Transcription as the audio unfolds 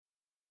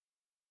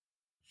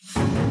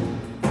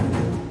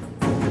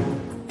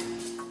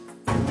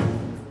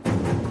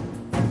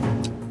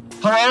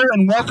Hello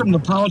and welcome to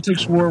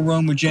Politics War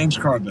Room with James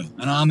Carville,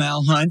 and I'm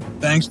Al Hunt.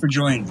 Thanks for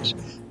joining us.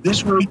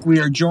 This week we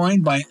are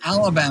joined by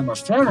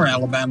former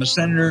Alabama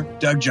Senator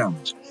Doug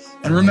Jones.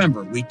 And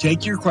remember, we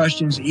take your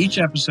questions each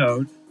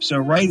episode, so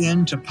write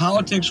in to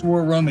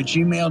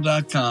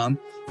politicswarroom@gmail.com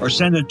or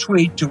send a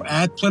tweet to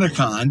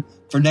 @Politicon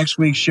for next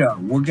week's show.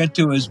 We'll get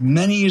to as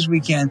many as we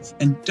can,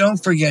 and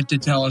don't forget to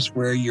tell us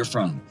where you're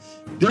from.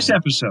 This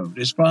episode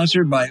is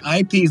sponsored by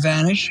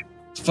IPVanish,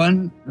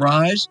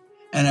 Fundrise,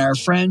 and our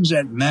friends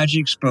at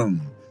Magic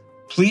Spoon.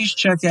 Please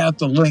check out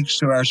the links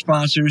to our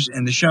sponsors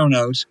in the show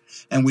notes,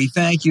 and we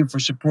thank you for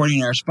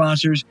supporting our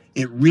sponsors.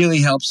 It really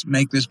helps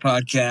make this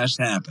podcast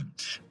happen.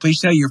 Please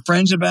tell your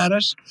friends about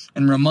us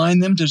and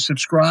remind them to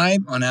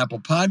subscribe on Apple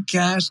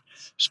Podcasts,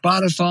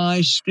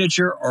 Spotify,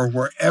 Stitcher, or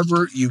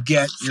wherever you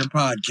get your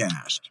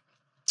podcast.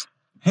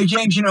 Hey,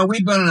 James,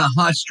 we've been on a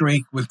hot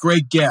streak with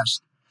great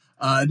guests.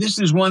 This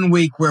is one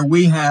week where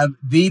we have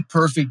the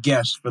perfect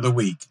guest for the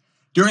week.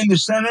 During the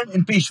Senate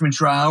impeachment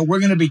trial,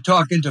 we're going to be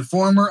talking to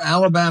former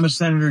Alabama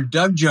Senator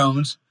Doug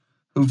Jones,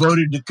 who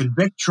voted to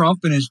convict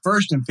Trump in his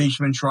first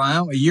impeachment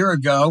trial a year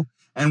ago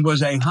and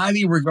was a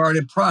highly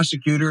regarded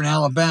prosecutor in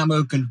Alabama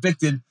who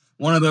convicted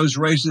one of those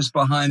racists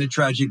behind the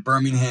tragic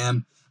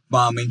Birmingham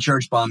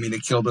church bombing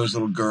that killed those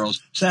little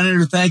girls.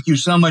 Senator, thank you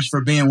so much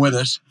for being with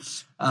us.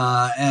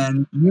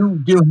 And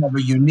you do have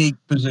a unique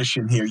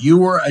position here. You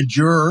were a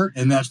juror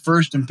in that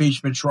first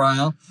impeachment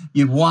trial.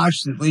 You've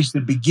watched at least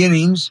the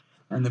beginnings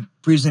and the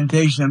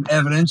presentation of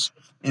evidence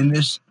in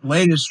this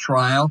latest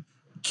trial.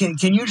 Can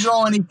you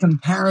draw any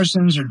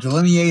comparisons or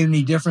delineate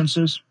any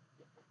differences?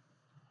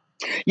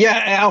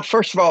 Yeah, Al,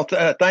 first of all,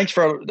 thanks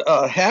for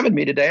having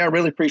me today. I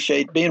really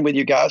appreciate being with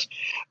you guys.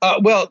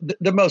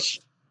 The most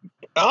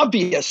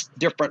obvious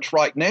difference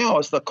right now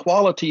is the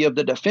quality of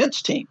the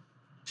defense team.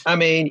 I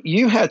mean,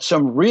 you had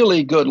some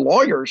really good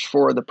lawyers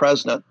for the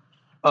president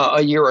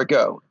a year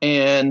ago,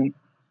 and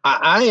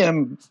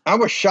I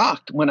was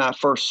shocked when I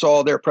first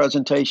saw their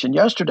presentation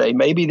yesterday.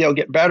 Maybe they'll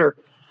get better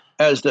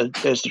as the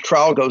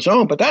trial goes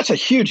on, but that's a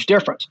huge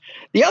difference.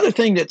 The other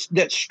thing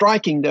that's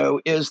striking,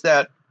 though, is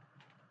that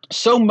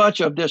so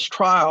much of this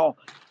trial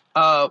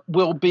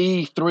will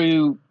be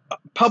through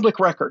public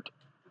record.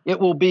 It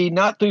will be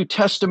not through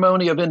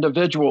testimony of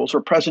individuals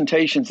or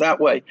presentations that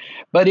way,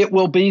 but it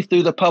will be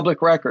through the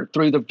public record,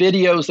 through the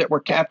videos that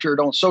were captured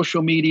on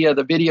social media,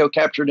 the video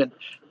captured in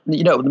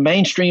the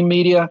mainstream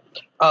media,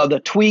 the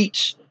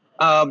tweets.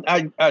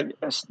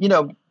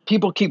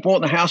 People keep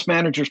wanting the House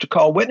managers to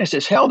call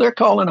witnesses. Hell, they're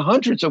calling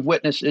hundreds of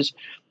witnesses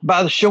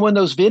by showing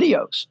those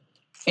videos.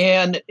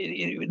 And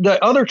the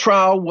other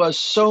trial was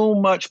so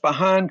much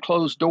behind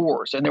closed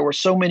doors, and there were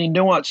so many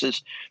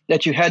nuances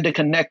that you had to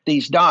connect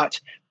these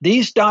dots.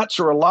 These dots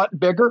are a lot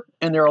bigger,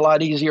 and they're a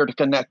lot easier to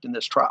connect in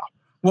this trial.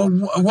 Well,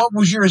 what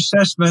was your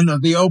assessment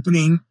of the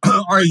opening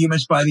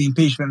arguments by the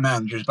impeachment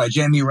managers, by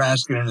Jamie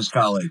Raskin and his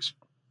colleagues?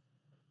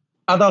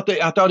 I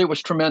thought it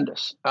was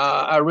tremendous.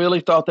 I really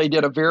thought they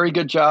did a very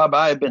good job.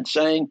 I have been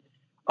saying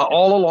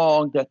all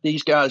along that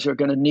these guys are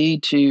going to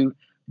need to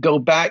go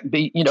back,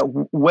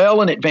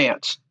 well in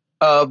advance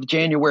of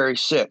January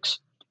 6th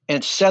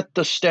and set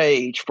the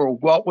stage for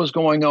what was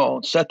going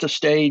on, set the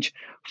stage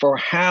for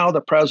how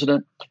the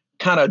president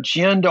kind of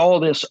ginned all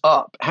this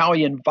up, how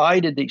he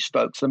invited these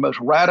folks, the most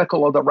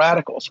radical of the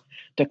radicals,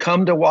 to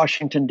come to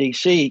Washington,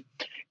 D.C.,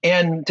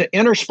 and to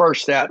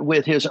intersperse that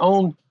with his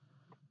own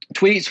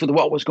tweets with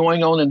what was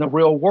going on in the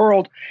real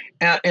world,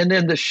 and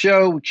then to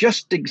show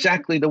just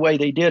exactly the way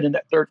they did in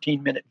that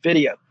 13-minute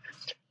video,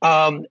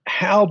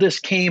 how this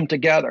came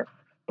together.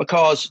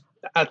 Because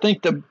I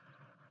think the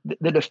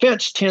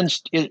defense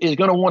is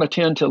going to want to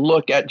tend to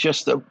look at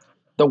just the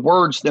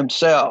words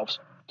themselves.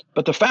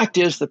 But the fact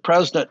is the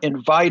president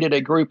invited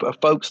a group of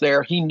folks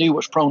there he knew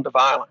was prone to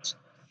violence.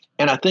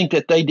 And I think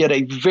that they did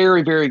a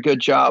very, very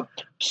good job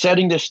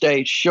setting the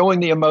stage, showing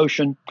the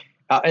emotion.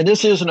 And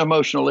this is an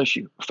emotional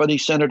issue for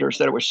these senators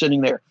that were sitting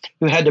there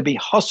who had to be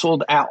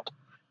hustled out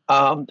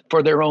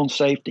for their own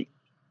safety.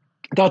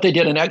 I thought they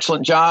did an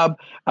excellent job.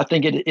 I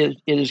think it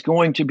is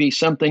going to be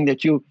something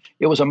that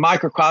it was a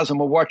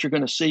microcosm of what you're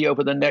going to see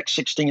over the next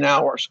 16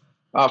 hours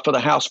for the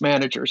House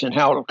managers and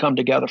how it'll come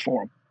together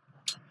for them.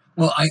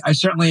 Well, I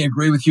certainly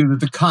agree with you that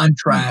the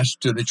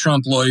contrast to the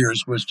Trump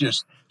lawyers was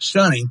just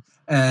stunning.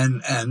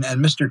 And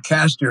Mr.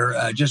 Castor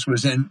just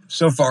was in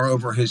so far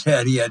over his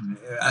head. He had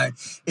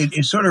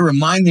it sort of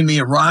reminded me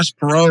of Ross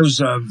Perot's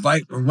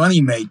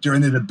running mate during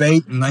the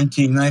debate in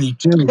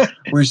 1992,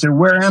 where he said,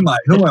 "Where am I?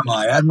 Who am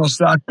I? Admiral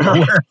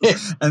Stockdale."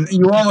 And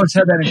you almost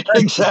had that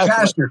impression of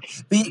Castor.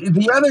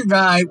 The other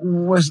guy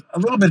was a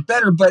little bit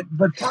better, but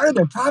part of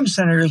the problem,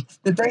 Senator, is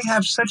that they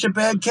have such a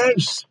bad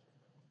case.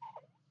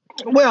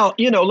 Well,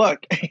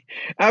 look,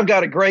 I've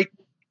got a great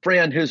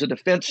friend who's a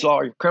defense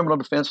lawyer, criminal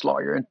defense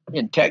lawyer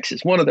in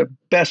Texas, one of the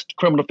best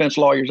criminal defense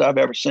lawyers I've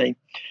ever seen.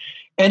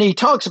 And he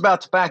talks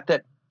about the fact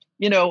that,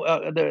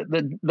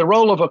 the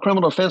role of a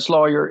criminal defense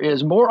lawyer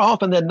is more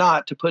often than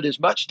not to put as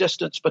much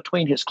distance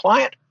between his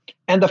client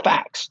and the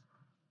facts.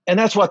 And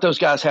that's what those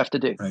guys have to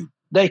do. Right.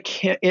 They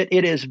can't.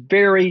 It is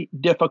very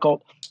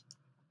difficult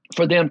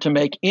for them to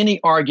make any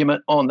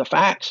argument on the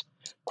facts.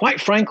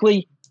 Quite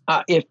frankly,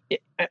 if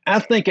I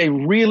think a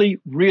really,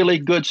 really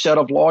good set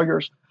of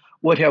lawyers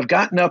would have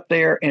gotten up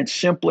there and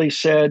simply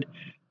said,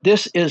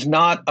 this is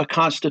not a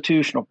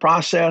constitutional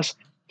process.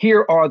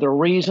 Here are the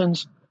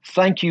reasons.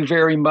 Thank you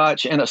very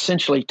much. And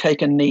essentially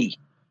take a knee,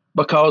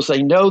 because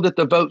they know that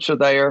the votes are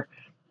there.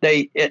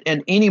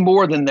 And any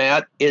more than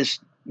that is,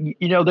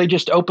 they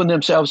just open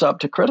themselves up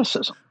to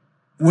criticism.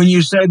 When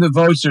you say the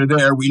votes are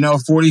there, we know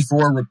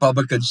 44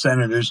 Republican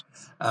senators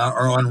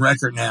are on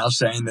record now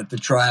saying that the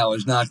trial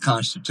is not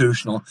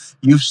constitutional.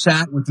 You've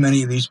sat with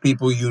many of these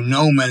people,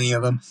 many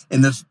of them,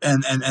 and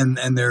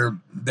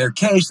their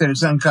case that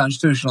it's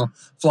unconstitutional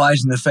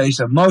flies in the face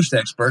of most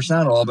experts,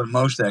 not all, but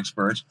most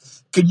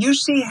experts. Could you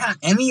see how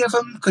any of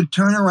them could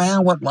turn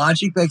around, what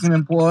logic they can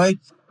employ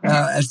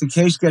as the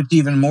case gets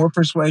even more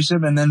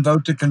persuasive, and then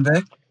vote to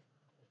convict?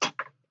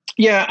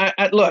 Yeah,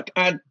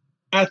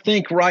 I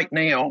think right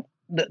now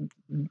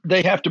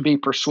they have to be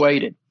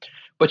persuaded.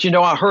 But,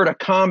 I heard a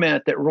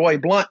comment that Roy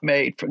Blunt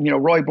made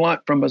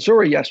from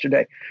Missouri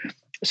yesterday,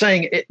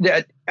 saying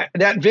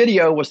that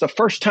video was the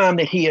first time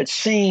that he had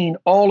seen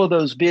all of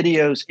those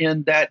videos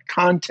in that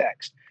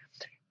context,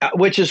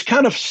 which is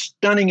kind of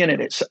stunning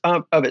in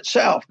of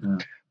itself. Yeah.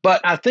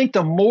 But I think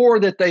the more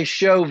that they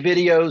show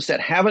videos that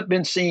haven't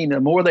been seen,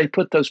 the more they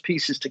put those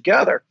pieces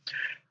together,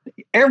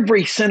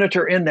 every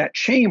senator in that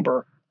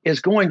chamber is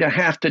going to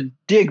have to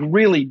dig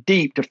really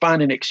deep to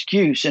find an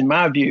excuse, in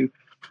my view,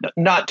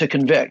 not to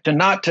convict and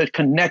not to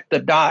connect the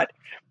dot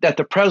that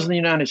the President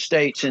of the United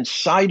States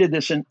incited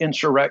this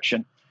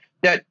insurrection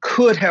that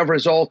could have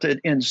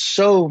resulted in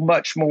so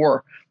much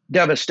more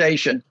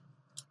devastation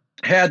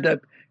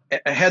had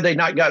they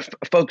not got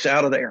folks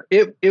out of there.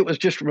 It was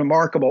just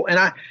remarkable.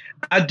 And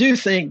I do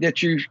think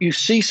that you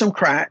see some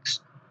cracks,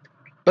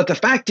 but the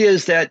fact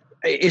is that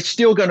it's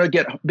still going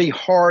to be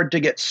hard to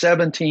get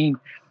 17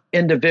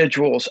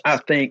 individuals, I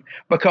think,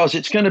 because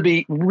it's going to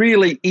be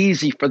really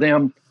easy for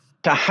them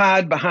to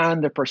hide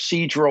behind the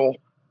procedural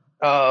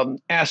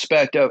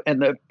aspect of,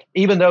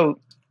 even though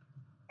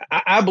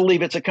I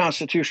believe it's a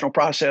constitutional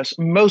process,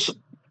 most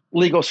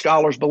legal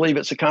scholars believe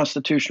it's a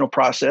constitutional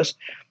process.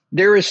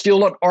 There is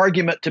still an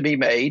argument to be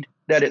made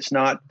that it's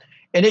not,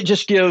 and it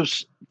just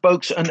gives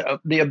folks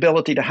the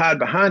ability to hide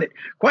behind it.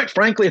 Quite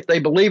frankly, if they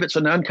believe it's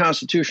an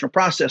unconstitutional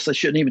process, they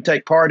shouldn't even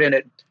take part in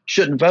it,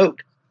 shouldn't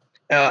vote.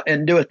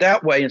 And do it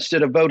that way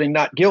instead of voting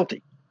not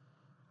guilty.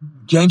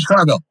 James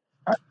Carville.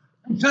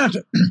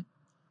 Senator,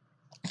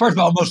 first of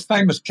all, the most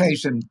famous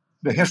case in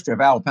the history of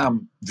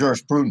Alabama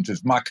jurisprudence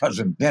is My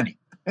Cousin Benny,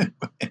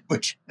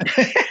 which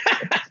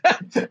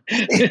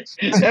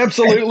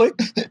absolutely.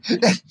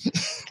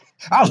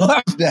 I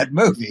love that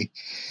movie,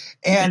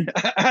 and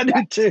I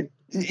do too.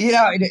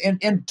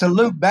 And to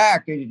loop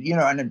back, and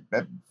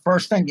the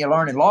first thing you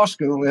learn in law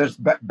school is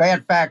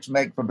bad facts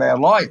make for bad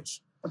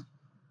lawyers,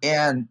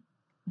 and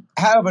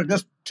however,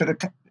 as to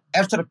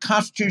the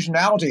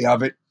constitutionality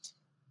of it,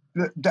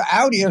 the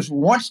out is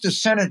once the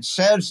Senate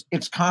says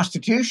it's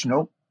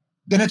constitutional,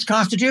 then it's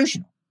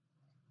constitutional.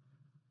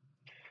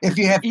 If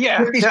you have,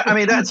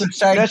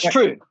 that's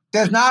true.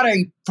 There's not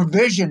a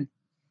provision.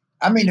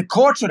 The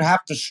courts would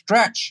have to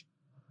stretch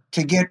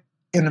to get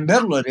in the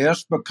middle of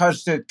this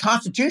because the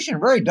Constitution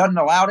really doesn't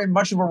allow them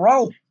much of a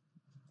role.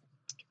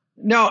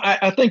 No,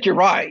 I think you're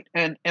right,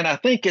 and I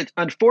think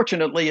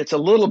unfortunately it's a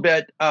little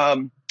bit.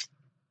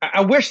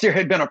 I wish there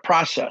had been a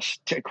process,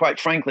 quite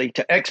frankly,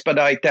 to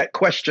expedite that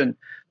question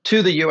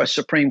to the U.S.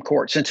 Supreme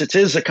Court, since it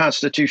is a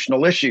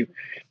constitutional issue,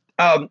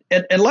 and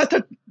let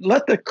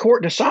the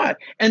court decide.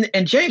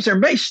 And James, there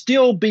may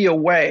still be a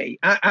way.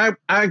 I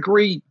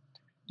agree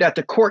that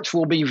the courts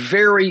will be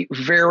very,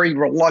 very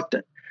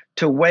reluctant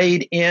to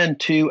wade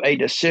into a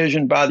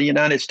decision by the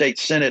United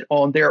States Senate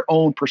on their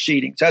own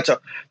proceedings.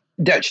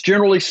 That's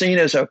generally seen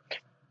as a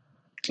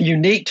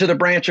unique to the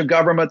branch of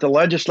government, the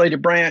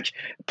legislative branch,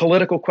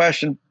 political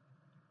question.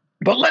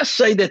 But let's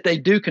say that they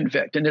do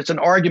convict, and it's an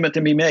argument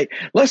to be made.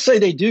 Let's say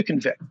they do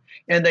convict,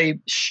 and they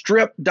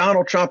strip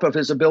Donald Trump of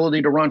his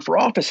ability to run for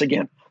office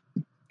again.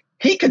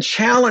 He could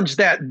challenge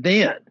that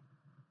then.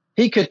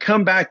 He could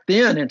come back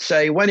then and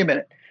say, wait a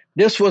minute,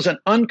 this was an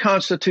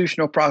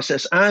unconstitutional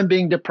process. I'm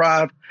being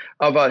deprived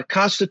of a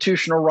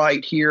constitutional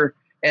right here,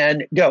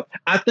 and go.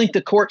 I think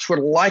the courts would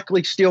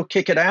likely still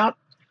kick it out,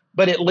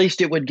 but at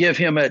least it would give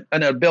him an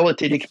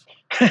ability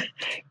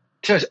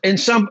to, and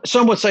some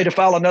would say to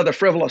file another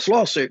frivolous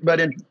lawsuit, but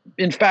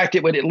in fact,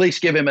 it would at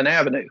least give him an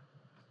avenue.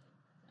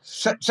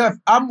 So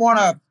I'm one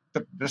of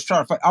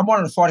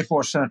the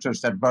 44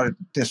 senators that voted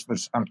this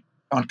was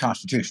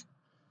unconstitutional.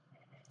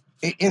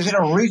 Is it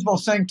a reasonable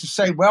thing to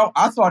say, well,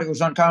 I thought it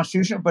was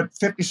unconstitutional, but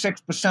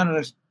 56%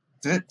 of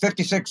the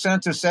 56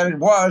 senators said it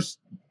was,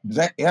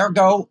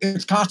 ergo,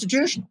 it's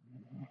constitutional?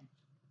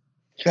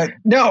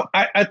 No,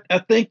 I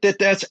think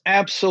that's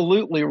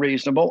absolutely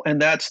reasonable, and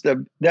that's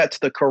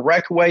the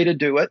correct way to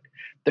do it.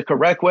 The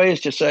correct way is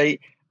to say,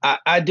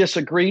 I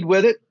disagreed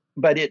with it,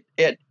 but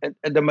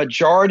the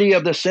majority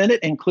of the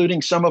Senate,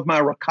 including some of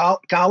my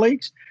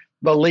colleagues,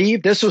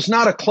 believe this was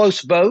not a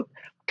close vote.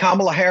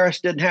 Kamala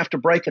Harris didn't have to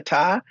break a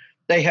tie.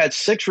 They had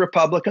 6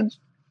 Republicans.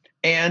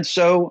 And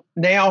so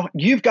now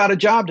you've got a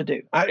job to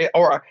do.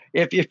 Or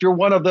if you're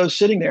one of those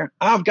sitting there,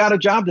 I've got a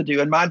job to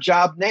do. And my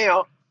job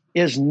now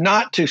is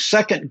not to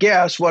second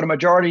guess what a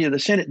majority of the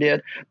Senate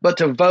did, but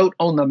to vote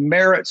on the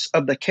merits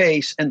of the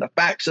case and the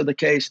facts of the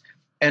case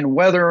and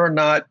whether or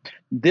not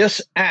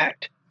this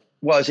act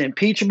was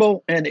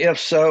impeachable. And if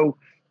so,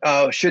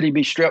 should he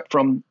be stripped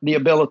from the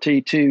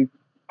ability to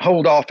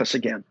hold office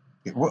again?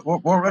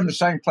 We're in the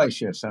same place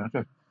here,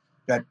 Senator.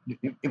 That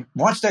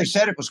once they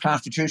said it was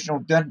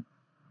constitutional, then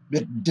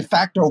it de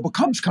facto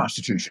becomes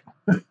constitutional.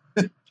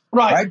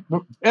 Right.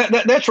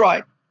 That's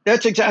right.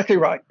 That's exactly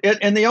right.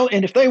 And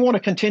if they want to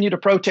continue to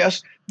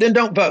protest, then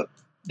don't vote.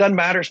 Doesn't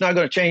matter. It's not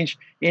going to change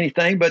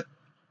anything. But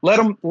let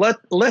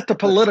the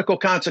political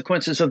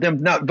consequences of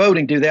them not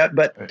voting do that.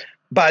 But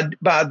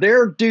by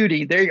their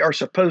duty, they are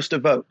supposed to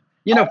vote.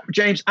 You know,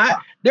 James,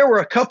 there were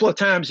a couple of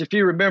times, if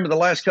you remember the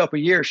last couple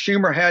of years,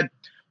 Schumer had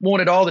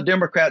wanted all the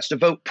Democrats to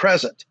vote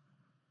present,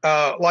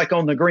 like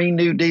on the Green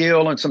New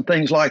Deal and some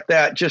things like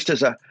that, just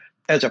as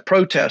a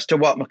protest to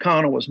what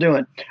McConnell was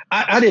doing.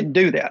 I didn't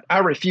do that. I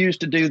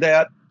refused to do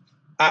that.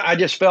 I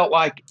just felt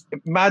like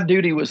my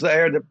duty was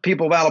there. The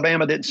people of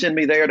Alabama didn't send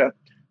me there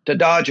to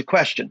dodge a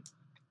question.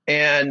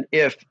 And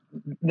if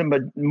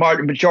the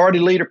majority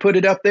leader put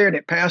it up there and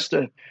it passed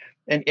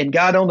and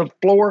got on the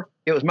floor,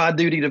 it was my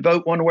duty to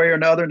vote one way or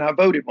another, and I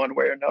voted one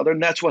way or another.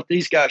 And that's what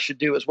these guys should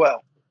do as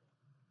well.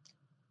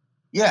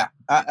 Yeah,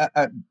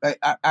 I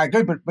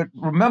agree. But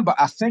remember,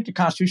 I think the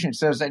Constitution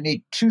says they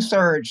need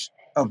 2/3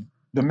 of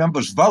the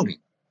members voting.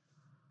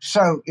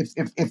 So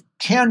if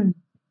 10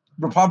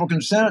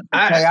 Republican senators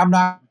say, I'm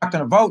not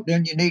going to vote,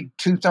 then you need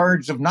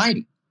 2/3 of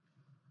 90.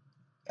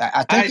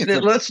 I think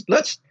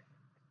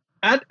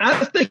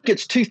I think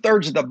it's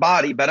 2/3 of the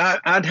body, but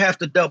I'd have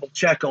to double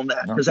check on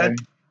that because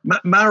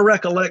my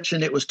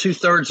recollection, it was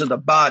 2/3 of the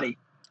body,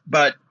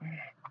 but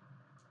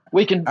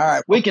we can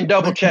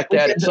double check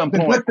that at some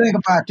point. The good thing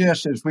about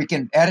this is we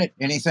can edit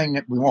anything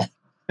that we want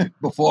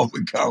before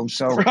we go.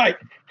 So right.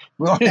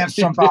 We'll have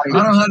somebody.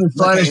 I don't have the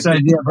slightest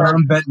idea, but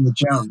I'm betting the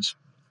Jones.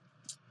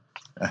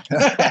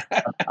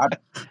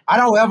 I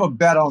don't ever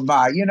bet on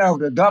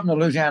the governor of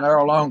Louisiana,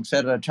 Earl Long,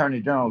 said to the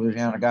attorney general of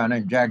Louisiana, a guy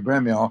named Jack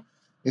Gremion,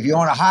 if you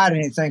want to hide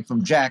anything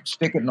from Jack,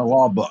 stick it in the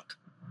law book.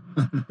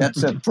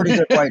 That's a pretty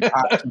good way to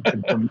hide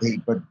something from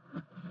me. But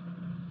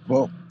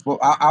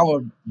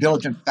our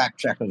diligent fact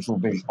checkers will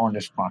be on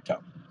this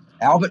pronto.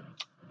 Albert?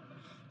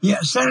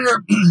 Yeah,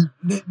 Senator,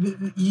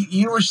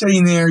 you were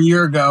sitting there a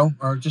year ago,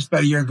 or just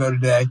about a year ago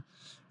today.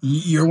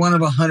 You're one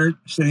of 100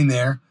 sitting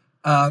there.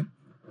 I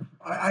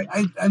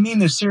mean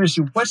this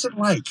seriously. What's it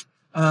like?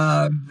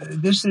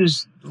 This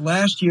is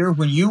last year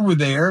when you were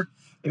there.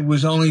 It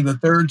was only the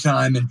 3rd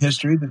time in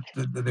history that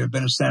there had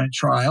been a Senate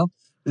trial.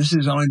 This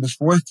is only the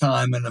 4th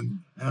time in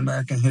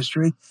American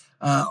history.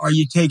 Are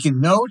you taking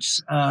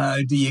notes?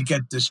 Do you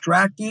get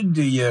distracted?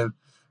 Do you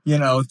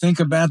think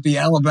about the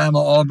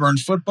Alabama-Auburn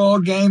football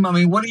game? I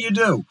mean, what do you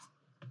do?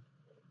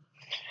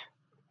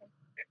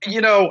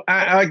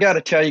 I got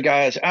to tell you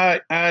guys,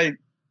 I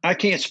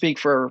can't speak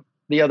for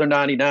the other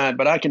 99,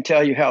 but I can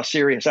tell you how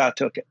serious I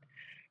took it.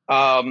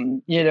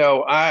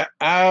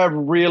 I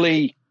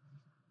really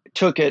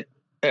took it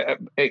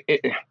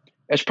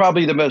as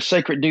probably the most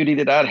sacred duty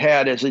that I'd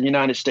had as a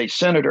United States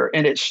Senator.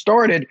 And it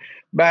started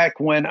back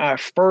when I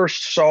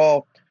first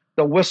saw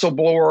the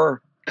whistleblower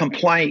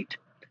complaint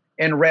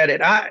and read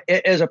it.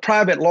 As a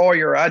private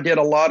lawyer, I did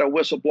a lot of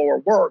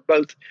whistleblower work,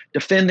 both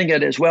defending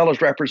it as well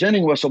as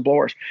representing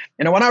whistleblowers.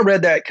 And when I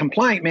read that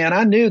complaint, man,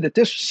 I knew that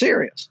this was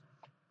serious.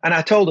 And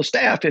I told the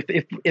staff,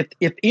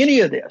 if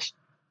any of this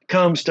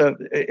comes to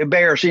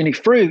bears any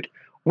fruit,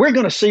 we're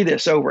going to see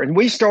this over. And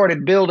we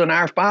started building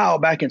our file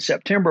back in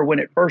September when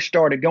it first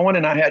started going.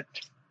 And I had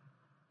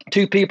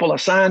 2 people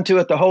assigned to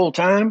it the whole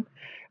time.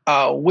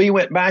 We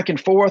went back and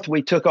forth.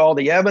 We took all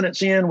the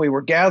evidence in. We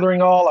were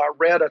gathering all. I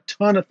read a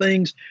ton of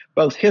things,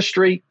 both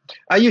history.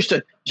 I used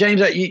to,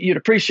 James, you'd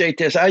appreciate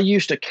this. I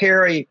used to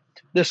carry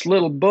this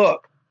little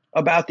book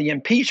about the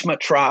impeachment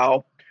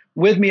trial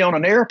with me on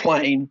an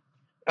airplane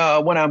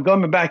when I'm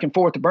going back and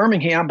forth to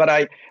Birmingham. But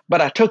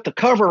I took the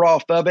cover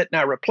off of it and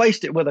I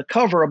replaced it with a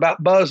cover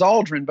about Buzz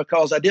Aldrin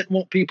because I didn't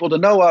want people to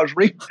know I was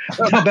reading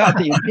about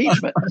the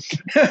impeachment.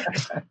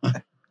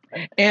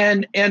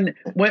 And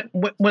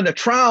when the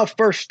trial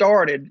first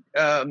started,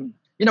 I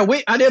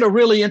did a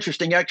really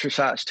interesting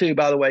exercise too,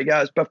 by the way,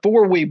 guys.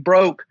 Before we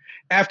broke,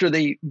 after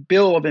the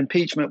bill of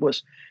impeachment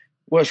was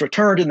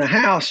returned in the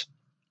House,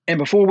 and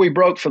before we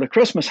broke for the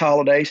Christmas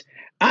holidays,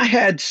 I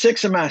had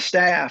 6 of my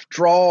staff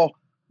draw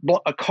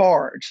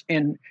cards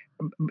in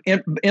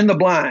the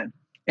blind,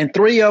 and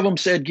 3 of them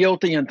said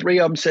guilty, and 3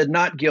 of them said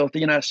not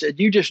guilty. And I said,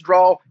 you just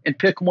draw and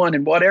pick one,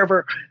 and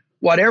whatever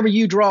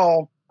you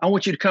draw, I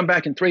want you to come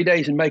back in 3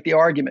 days and make the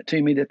argument to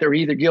me that they're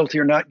either guilty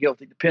or not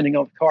guilty, depending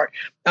on the card.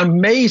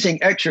 Amazing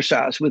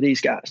exercise with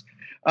these guys.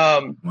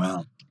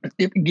 Wow.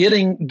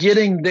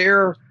 Getting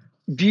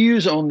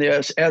views on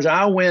this as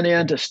I went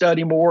in to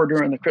study more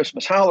during the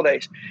Christmas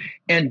holidays.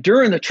 And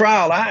during the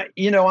trial,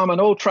 I'm an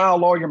old trial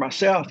lawyer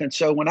myself. And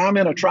so when I'm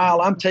in a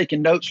trial, I'm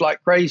taking notes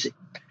like crazy.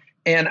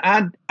 And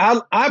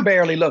I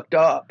barely looked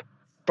up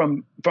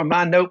from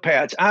my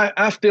notepads.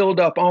 I filled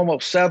up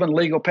almost 7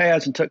 legal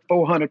pads and took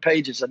 400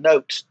 pages of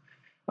notes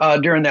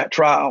during that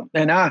trial.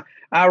 And I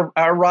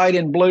write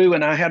in blue,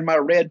 and I had my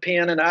red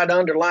pen, and I'd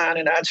underline,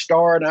 and I'd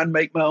star, and I'd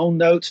make my own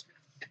notes.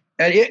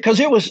 Because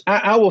it was,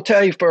 I will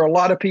tell you, for a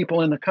lot of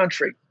people in the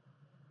country,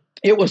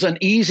 it was an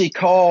easy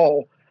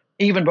call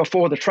even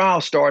before the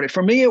trial started.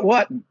 For me, it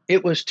wasn't.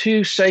 It was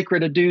too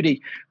sacred a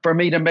duty for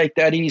me to make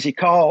that easy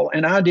call.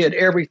 And I did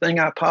everything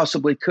I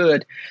possibly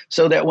could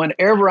so that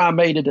whenever I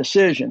made a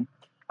decision,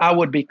 I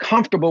would be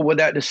comfortable with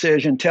that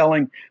decision,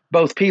 telling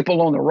both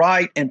people on the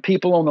right and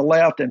people on the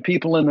left and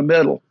people in the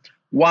middle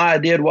why I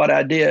did what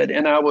I did.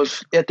 And I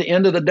was, at the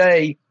end of the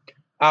day,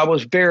 I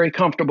was very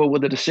comfortable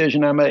with the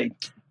decision I made.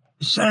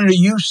 Senator,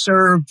 you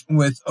served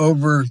with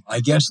over, I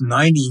guess,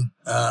 90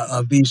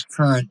 of these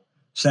current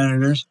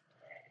senators.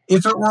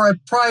 If it were a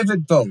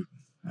private vote,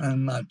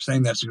 I'm not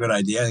saying that's a good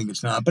idea, I think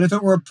it's not, but if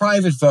it were a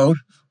private vote,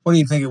 what do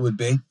you think it would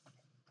be?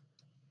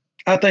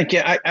 I think,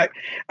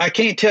 I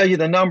can't tell you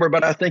the number,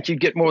 but I think you'd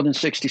get more than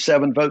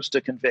 67 votes to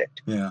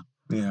convict. Yeah.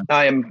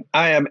 I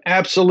am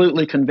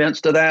absolutely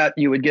convinced of that.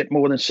 You would get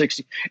more than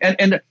 60.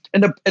 And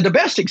the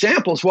best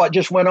example is what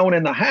just went on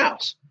in the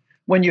House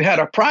when you had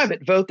a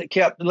private vote that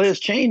kept Liz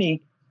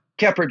Cheney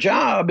kept her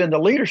job in the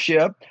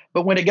leadership.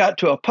 But when it got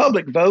to a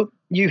public vote,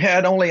 you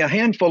had only a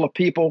handful of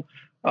people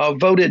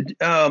voted.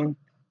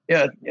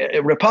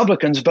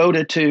 Republicans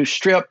voted to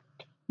strip,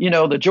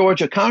 the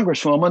Georgia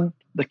Congresswoman,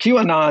 the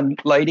QAnon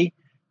lady,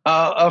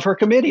 of her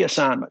committee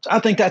assignments. I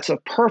think that's a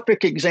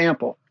perfect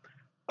example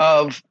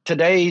of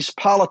today's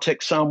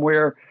politics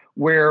somewhere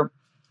where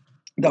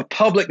the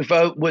public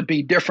vote would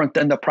be different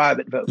than the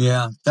private vote.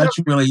 Yeah, that's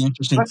really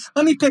interesting.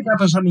 Let me pick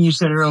up on something you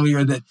said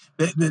earlier,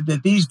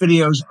 that these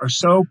videos are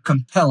so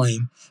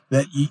compelling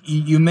that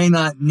you may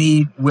not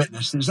need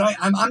witnesses.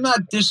 I'm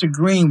not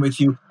disagreeing with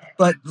you,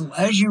 but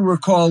as you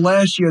recall,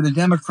 last year, the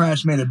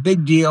Democrats made a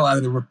big deal out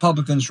of the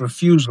Republicans'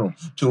 refusal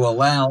to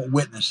allow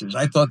witnesses.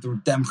 I thought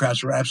the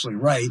Democrats were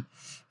absolutely right.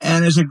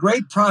 And as a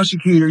great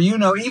prosecutor,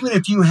 even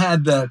if you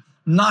had the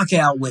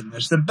knockout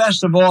witness, the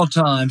best of all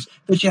times,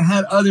 that you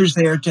had others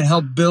there to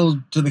help build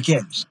to the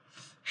case.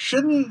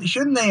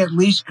 Shouldn't they at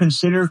least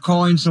consider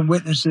calling some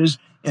witnesses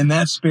in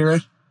that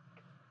spirit?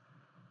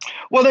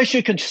 Well, they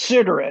should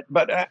consider it.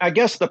 But I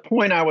guess the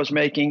point I was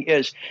making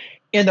is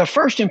in the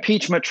first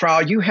impeachment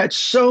trial, you had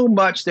so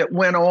much that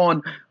went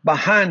on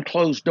behind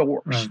closed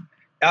doors. Right.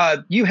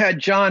 You had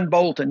John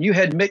Bolton, you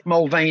had Mick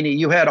Mulvaney,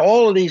 you had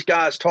all of these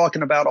guys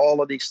talking about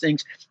all of these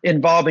things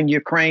involving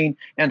Ukraine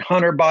and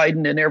Hunter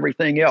Biden and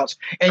everything else.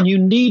 And you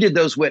needed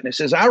those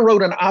witnesses. I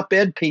wrote an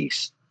op-ed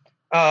piece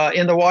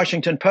in the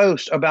Washington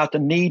Post about the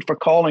need for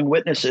calling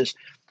witnesses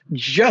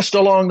just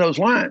along those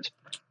lines.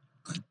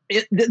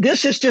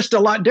 This is just a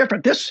lot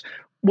different. This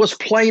was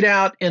played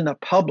out in the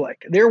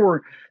public.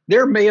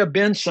 There may have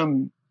been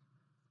some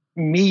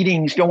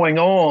meetings going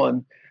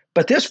on,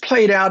 but this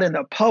played out in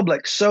the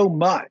public so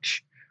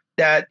much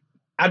that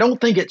I don't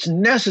think it's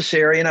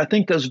necessary. And I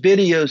think those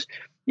videos,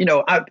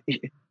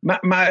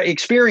 my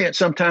experience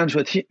sometimes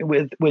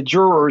with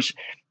jurors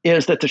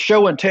is that the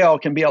show and tell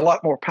can be a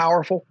lot more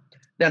powerful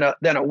than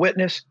a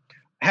witness.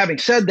 Having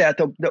said that,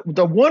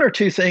 the one or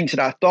two things that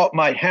I thought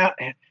might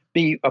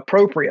be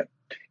appropriate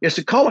is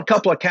to call a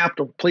couple of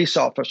Capitol police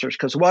officers,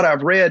 because what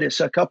I've read is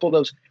a couple of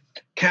those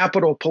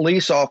Capitol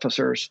police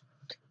officers,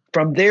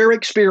 from their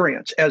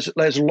experience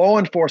as law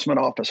enforcement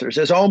officers,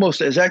 as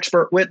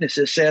expert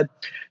witnesses, said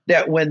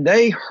that when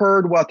they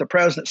heard what the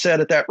president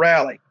said at that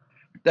rally,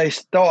 they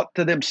thought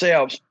to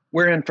themselves,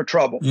 we're in for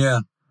trouble. Yeah.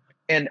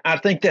 And I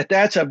think that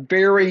that's a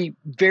very,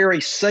 very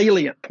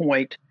salient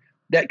point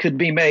that could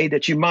be made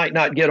that you might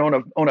not get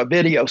on a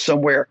video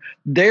somewhere.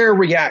 Their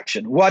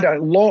reaction, what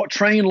a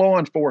trained law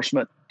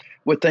enforcement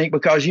would think,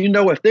 because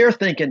if they're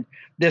thinking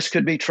this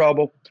could be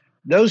trouble,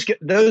 those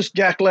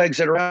jacklegs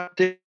that are out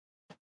there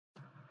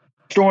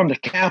storm the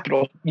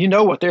Capitol,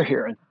 what they're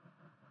hearing.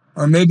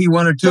 Or maybe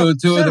one or two of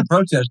the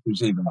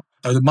protesters even,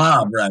 or the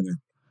mob rather.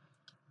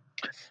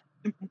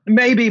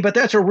 Maybe, but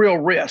that's a real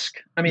risk.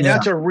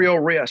 That's a real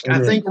risk. I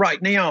think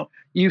right now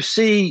you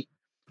see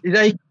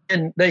they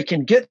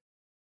can get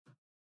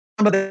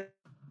some of the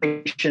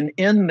information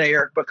in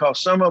there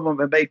because some of them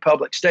have made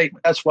public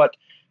statements. That's what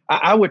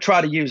I would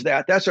try to use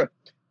that.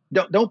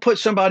 Don't put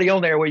somebody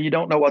on there where you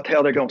don't know what the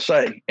hell they're going to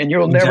say, and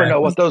you'll never know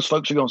what those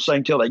folks are going to say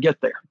until they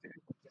get there.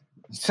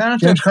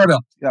 Senator, James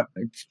Carville. Yeah,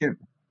 excuse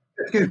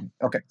me.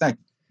 Okay, thank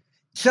you.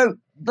 So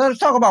let's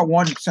talk about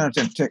one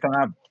senator in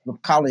particular, a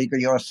colleague of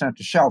yours,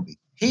 Senator Shelby.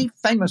 He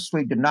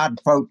famously did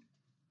not vote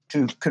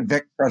to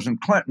convict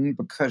President Clinton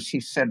because he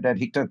said that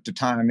he took the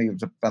time. I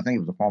think he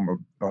was a former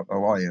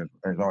lawyer,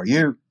 as are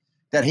you,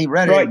 that he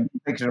read it and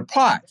thinks it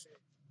applies.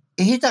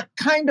 He's a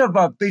kind of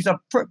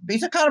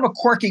a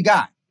quirky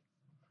guy.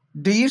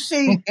 Do you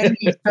see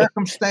any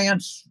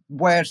circumstance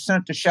where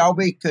Senator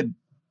Shelby could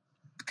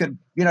because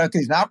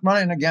he's not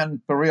running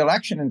again for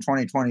re-election in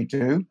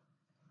 2022.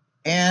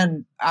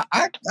 And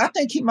I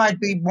think he might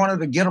be one of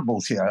the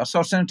gettables here. I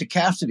saw Senator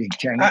Cassidy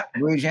change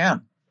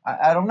Louisiana.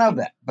 I don't know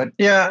that, but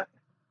yeah.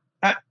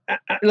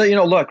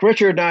 Look,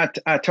 Richard and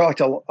I talked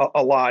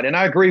a lot, and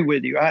I agree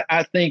with you.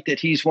 I think that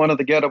he's one of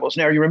the gettables.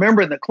 Now, you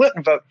remember in the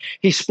Clinton vote,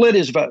 he split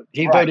his vote.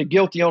 He voted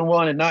guilty on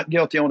one and not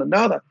guilty on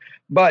another.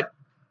 But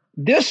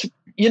this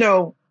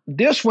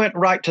went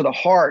right to the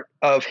heart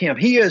of him.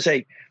 He has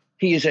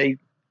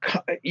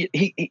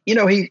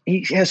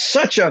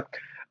such an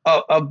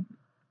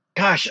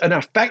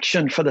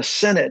affection for the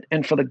Senate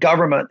and for the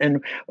government.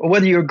 And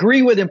whether you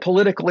agree with him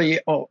politically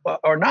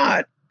or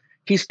not,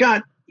 he's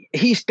got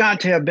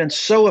to have been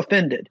so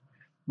offended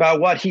by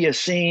what he has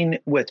seen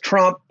with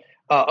Trump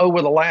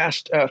over the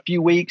last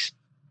few weeks,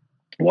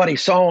 what he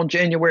saw on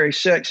January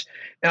 6th.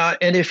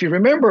 And if you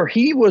remember,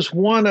 he was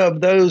one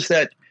of those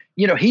that,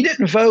 he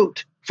didn't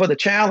vote for the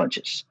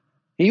challenges.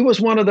 He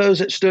was one of those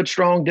that stood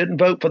strong, didn't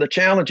vote for the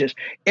challenges.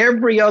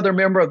 Every other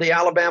member of the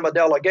Alabama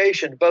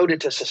delegation voted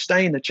to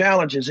sustain the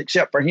challenges,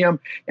 except for him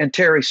and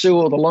Terry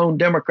Sewell, the lone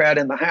Democrat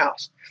in the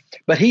House.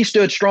 But he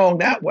stood strong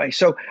that way.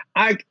 So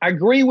I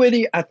agree with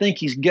you. I think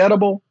he's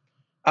gettable.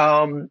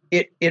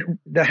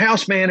 The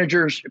House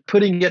managers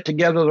putting it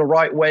together the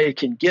right way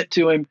can get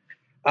to him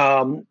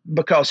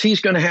because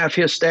he's going to have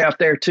his staff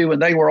there too,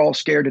 and they were all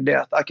scared to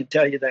death. I can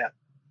tell you that.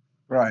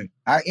 Right.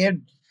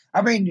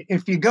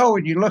 If you go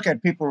and you look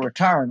at people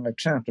retiring, like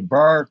Senator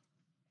Burr,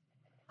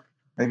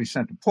 maybe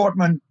Senator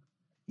Portman,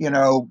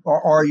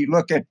 or you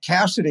look at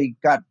Cassidy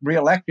got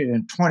reelected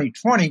in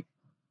 2020.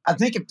 I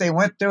think if they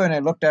went through and they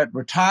looked at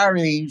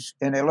retirees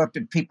and they looked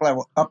at people that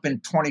were up in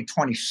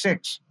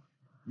 2026,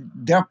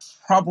 they're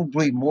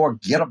probably more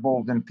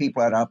gettable than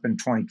people that are up in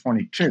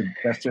 2022.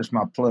 That's just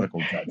my political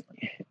judgment.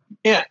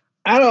 Yeah,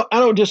 I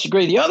don't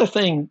disagree. The other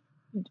thing,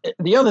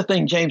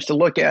 James, to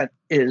look at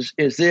is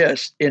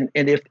this, and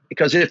if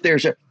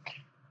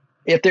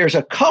there's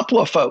a couple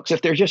of folks,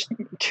 if there's just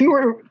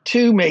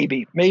two,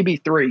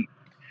 maybe three,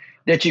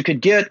 that you could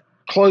get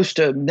close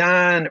to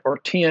 9 or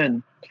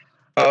 10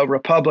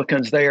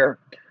 Republicans there,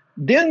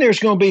 then there's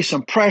going to be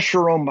some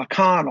pressure on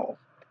McConnell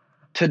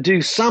to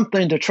do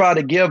something to try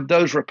to give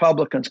those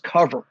Republicans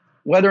cover,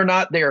 whether or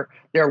not they're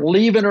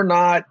leaving or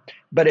not.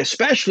 But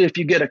especially if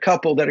you get a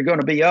couple that are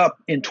going to be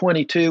up in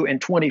 22 and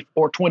 20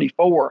 or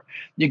 24,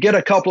 you get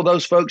a couple of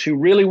those folks who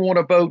really want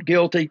to vote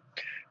guilty.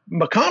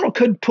 McConnell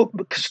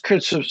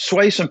could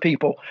sway some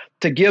people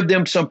to give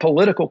them some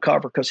political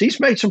cover because he's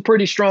made some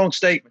pretty strong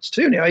statements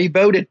too. Now, he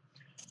voted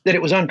that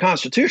it was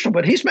unconstitutional,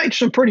 but he's made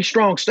some pretty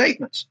strong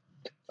statements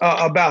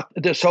about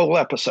this whole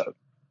episode.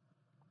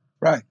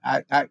 Right.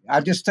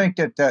 I just think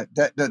that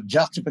the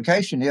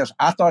justification is,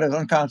 I thought it was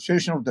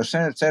unconstitutional. The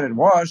Senate said it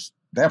was,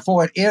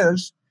 therefore it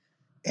is.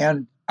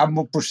 And I'm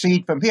going to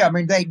proceed from here. I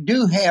mean, they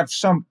do have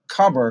some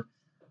cover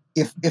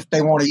if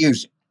they want to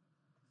use it.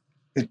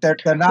 If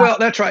they're not, well,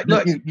 that's right.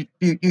 Look,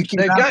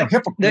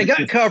 they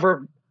got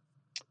cover,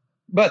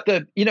 but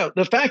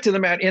the fact of the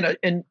matter,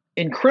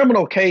 in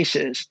criminal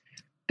cases,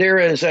 there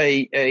is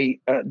a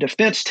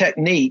defense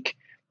technique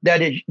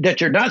that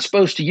you're not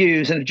supposed to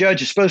use, and the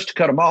judge is supposed to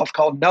cut them off,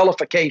 called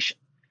nullification.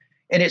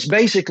 And it's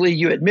basically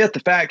you admit the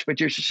facts, but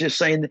you're just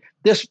saying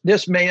that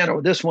this man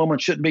or this woman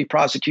shouldn't be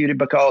prosecuted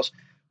because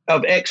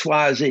of X,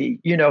 Y, Z.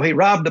 He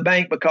robbed the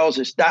bank because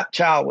his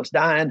child was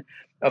dying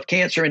of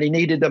cancer and he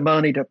needed the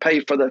money to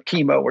pay for the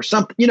chemo or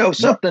something,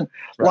 something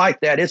right.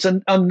 Like that. It's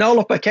a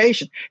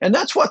nullification. And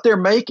that's what they're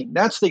making.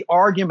 That's the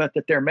argument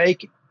that they're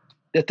making,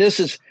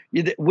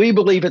 that we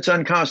believe it's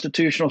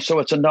unconstitutional, so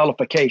it's a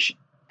nullification.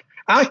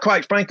 I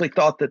quite frankly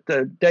thought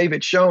that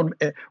David Schoen,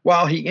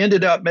 while he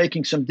ended up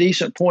making some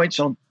decent points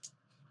on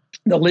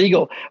the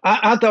legal,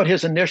 I thought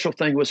his initial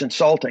thing was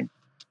insulting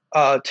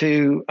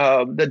to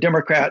the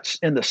Democrats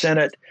in the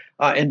Senate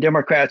and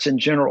Democrats in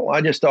general.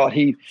 I just thought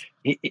he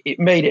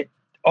made it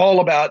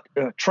all about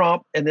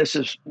Trump, and this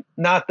is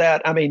not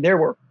that. I mean,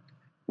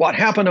 what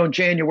happened on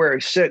January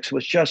 6th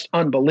was just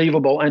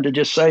unbelievable, and to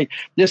just say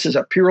this is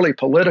a purely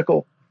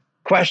political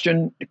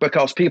question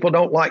because people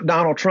don't like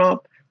Donald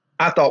Trump,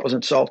 I thought was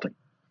insulting.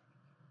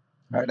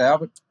 All right,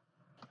 Albert?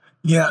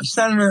 Yeah,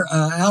 Senator,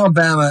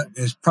 Alabama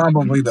is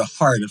probably the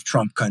heart of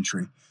Trump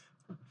country.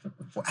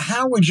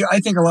 I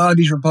think a lot of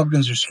these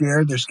Republicans are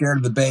scared. They're scared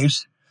of the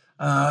base.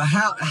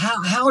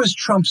 How is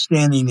Trump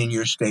standing in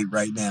your state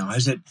right now?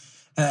 Has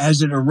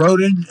it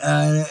eroded,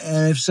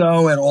 and if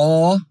so, at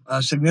all,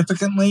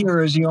 significantly,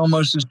 or is he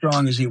almost as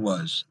strong as he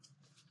was?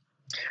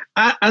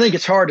 I think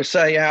it's hard to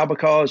say, Al,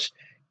 because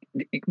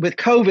with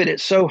COVID,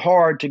 it's so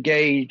hard to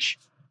gauge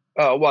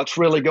what's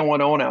really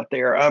going on out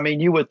there. I mean,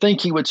 you would think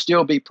he would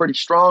still be pretty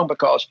strong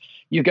because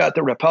you got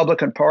the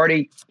Republican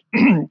Party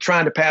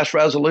trying to pass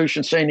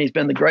resolutions saying he's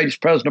been the greatest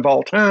president of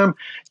all time.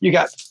 You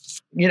got,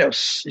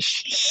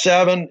 6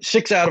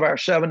 out of our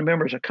 7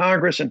 members of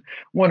Congress and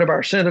one of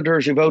our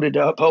senators who voted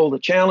to uphold the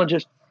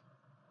challenges.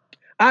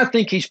 I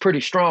think he's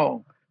pretty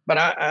strong, but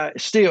I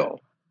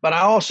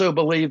also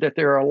believe that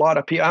there are a lot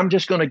of people. I'm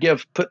just going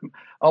to put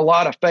a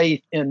lot of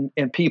faith in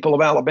people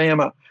of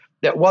Alabama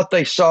that what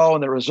they saw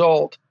in the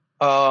result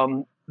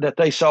that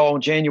they saw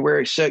on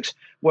January 6th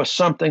was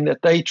something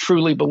that they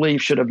truly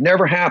believe should have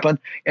never happened,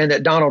 and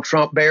that Donald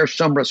Trump bears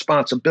some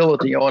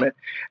responsibility on it.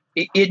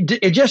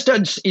 It just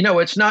doesn't,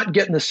 it's not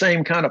getting the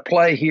same kind of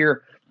play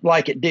here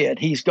like it did.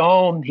 He's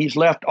gone. He's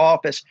left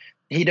office.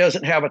 He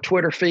doesn't have a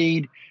Twitter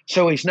feed,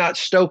 so he's not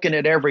stoking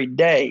it every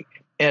day.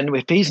 And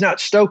if he's not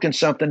stoking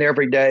something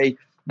every day,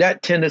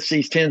 that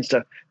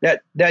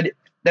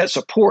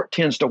support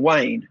tends to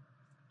wane.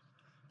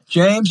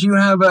 James, you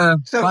have a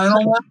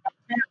final one?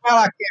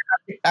 Well,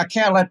 I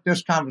can't let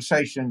this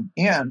conversation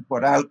end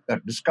without a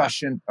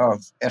discussion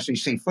of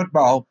SEC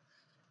football.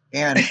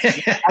 And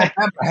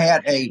Alabama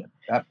had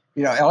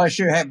we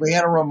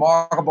had a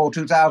remarkable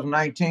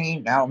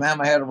 2019.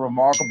 Alabama had a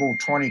remarkable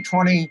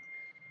 2020.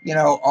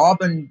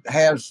 Auburn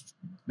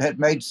had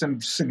made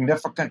some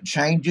significant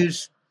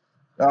changes.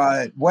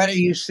 Where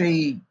do you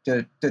see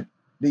do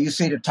you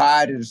see the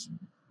Tide as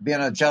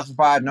being a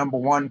justified number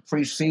one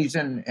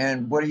preseason?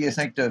 And what do you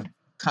think the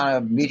kind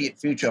of immediate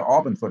future of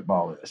Auburn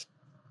football is?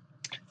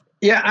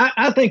 Yeah,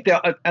 I think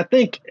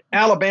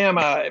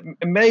Alabama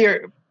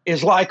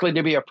is likely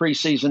to be a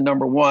preseason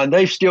number one.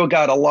 They've still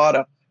got a lot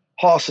of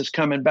horses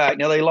coming back.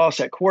 Now, they lost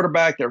that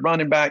quarterback, their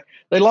running back.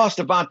 They lost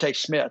Devontae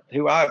Smith,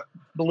 who I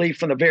believe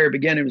from the very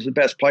beginning was the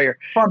best player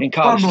in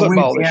college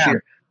football this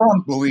year.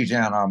 From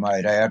Louisiana, I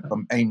might add,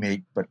 from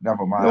Amy, but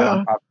never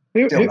mind.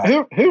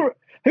 Well,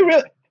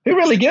 who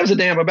really gives a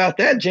damn about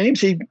that, James?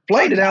 He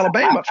played at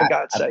Alabama, for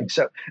God's sake.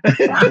 So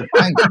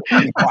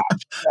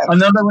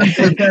another one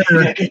for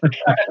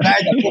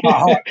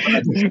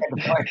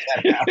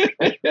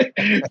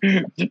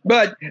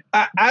But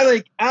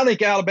I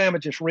think Alabama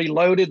just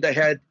reloaded. They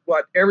had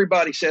what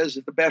everybody says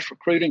is the best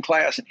recruiting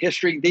class in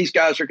history. These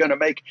guys are going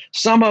to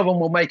some of them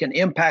will make an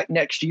impact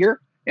next year,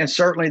 and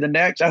certainly the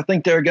next. I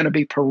think they're going to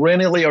be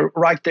perennially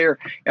right there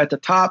at the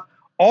top.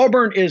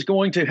 Auburn is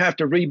going to have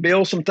to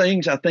rebuild some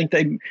things. I think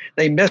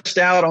they missed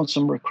out on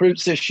some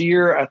recruits this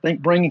year. I think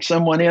bringing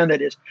someone in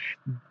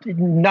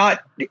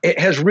that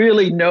has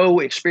really no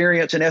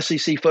experience in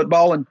SEC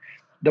football. And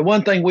the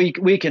one thing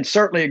we can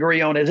certainly agree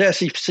on is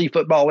SEC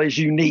football is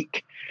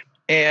unique.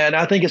 And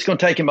I think it's going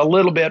to take him a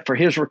little bit for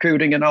his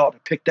recruiting and all to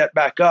pick that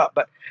back up.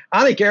 But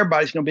I think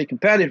everybody's going to be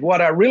competitive.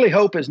 What I really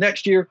hope is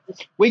next year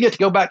we get to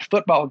go back to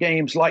football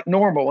games like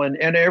normal, and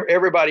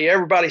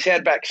everybody's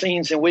had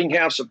vaccines, and we can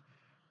have some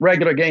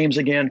regular games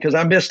again, because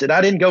I missed it. I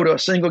didn't go to a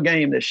single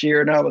game this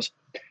year, and I was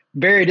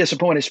very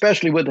disappointed,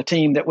 especially with the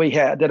team that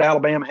that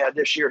Alabama had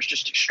this year. It's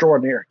just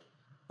extraordinary.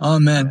 Oh,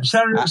 man.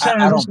 Senator, this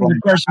is the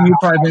question you've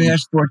probably been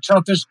asked for.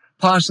 Toughest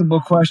possible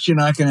question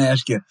I can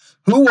ask you.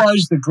 Who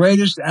was the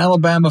greatest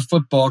Alabama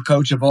football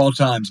coach of all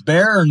times,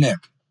 Bear or Nick?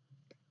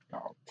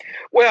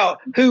 Well,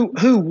 who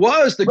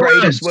was the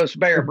greatest was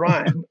Bear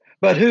Bryant,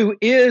 but who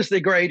is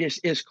the greatest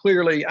is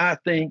clearly, I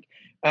think,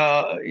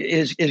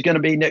 is going to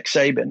be Nick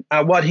Saban.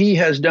 What he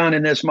has done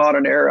in this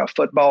modern era of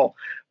football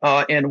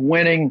and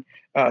winning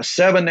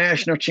 7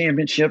 national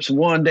championships,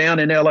 1 down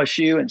in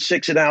LSU and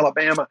 6 at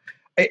Alabama,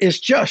 is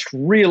just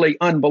really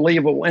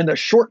unbelievable. In the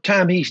short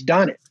time he's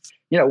done it,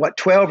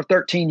 12 or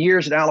 13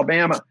 years at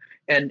Alabama.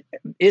 And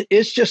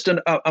it's just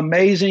an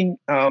amazing,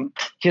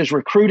 his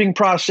recruiting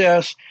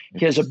process,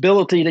 his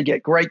ability to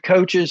get great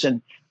coaches.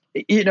 And,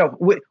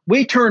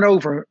 we turn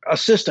over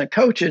assistant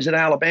coaches at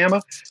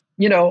Alabama,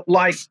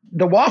 like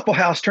the Waffle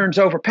House turns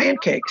over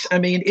pancakes. I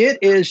mean, it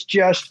is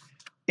just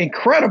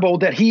incredible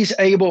that he's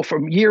able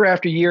from year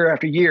after year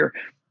after year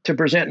to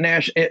present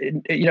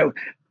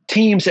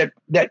teams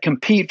that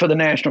compete for the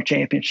national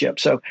championship.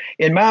 So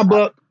in my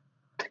book,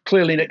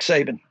 clearly Nick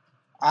Saban.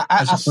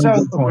 I so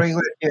agree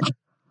with you.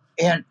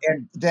 And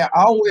they're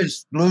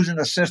always losing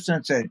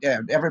assistants.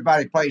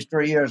 Everybody plays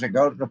 3 years and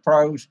go to the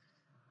pros.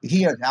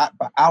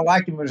 I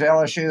like him as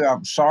LSU.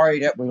 I'm sorry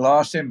that we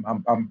lost him.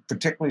 I'm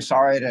particularly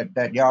sorry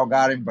that y'all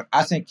got him. But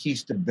I think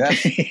he's the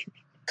best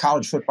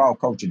college football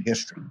coach in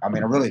history. I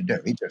mean, I really do.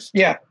 He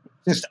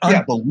just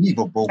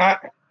unbelievable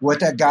what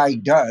that guy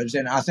does.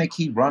 And I think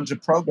he runs a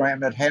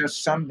program that has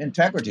some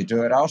integrity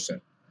to it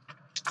also.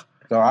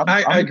 So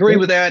I agree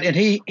with that. And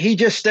he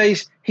just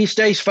stays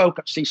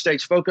focused. He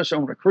stays focused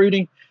on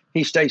recruiting.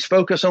 He stays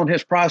focused on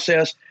his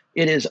process.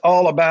 It is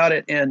all about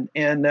it. And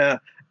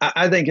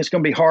I think it's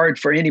going to be hard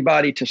for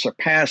anybody to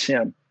surpass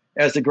him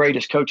as the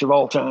greatest coach of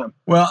all time.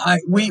 Well,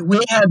 we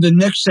had the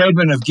Nick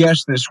Saban of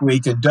guests this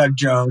week and Doug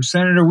Jones.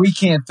 Senator, we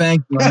can't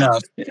thank you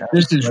enough.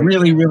 This has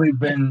really, really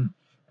been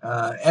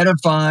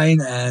edifying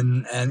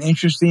and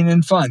interesting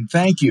and fun.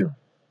 Thank you.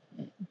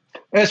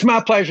 It's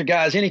my pleasure,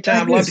 guys.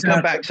 Anytime. Love to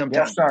come back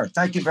sometime. Yes, sir.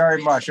 Thank you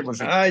very much. It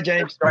was all right,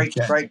 James. Great.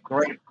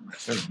 Great.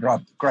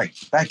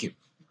 Thank you.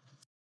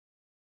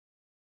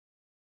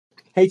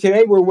 Hey,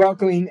 today we're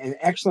welcoming an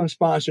excellent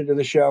sponsor to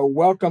the show.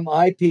 Welcome,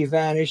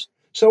 IPVanish.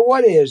 So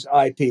what is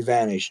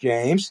IPVanish,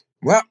 James?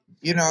 Well,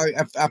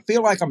 I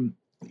feel like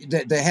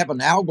they have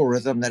an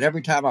algorithm that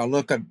every time I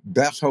look at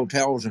best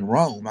hotels in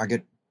Rome, I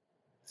get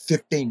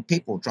 15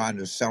 people trying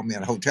to sell me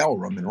a hotel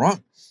room in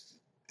Rome.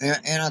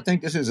 And I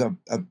think this is a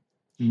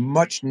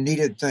much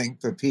needed thing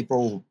for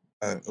people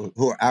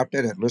who are out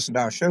there that listen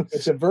to our show.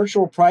 It's a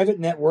virtual private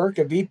network,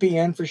 a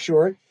VPN for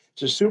short.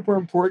 It's a super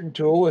important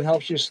tool. It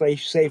helps you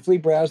safely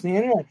browse the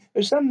internet.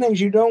 There's some things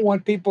you don't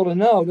want people to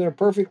know that are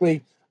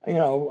perfectly,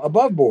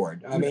 above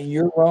board. I mean,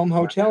 your Rome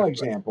hotel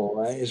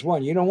example is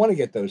one. You don't want to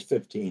get those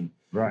 15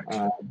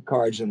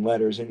 cards and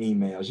letters and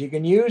emails. You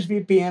can use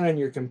VPN on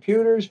your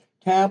computers,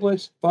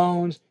 tablets,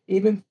 phones,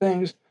 even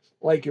things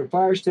like your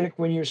Fire Stick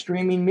when you're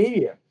streaming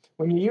media.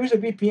 When you use a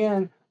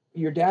VPN,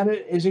 your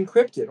data is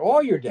encrypted,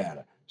 all your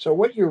data. So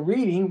what you're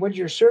reading, what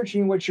you're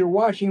searching, what you're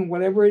watching,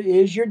 whatever it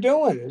is you're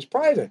doing is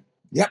private.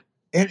 Yep.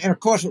 And of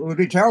course, it would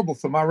be terrible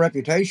for my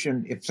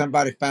reputation if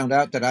somebody found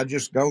out that I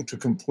just go to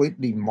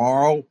completely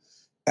moral,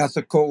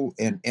 ethical,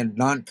 and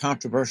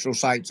non-controversial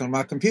sites on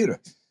my computer.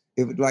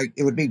 It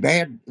would be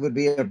bad. It would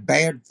be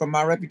bad for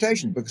my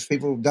reputation because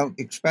people don't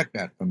expect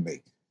that from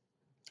me.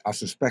 I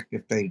suspect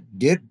if they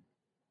did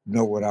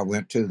know what I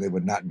went to, they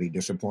would not be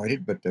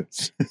disappointed, but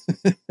that's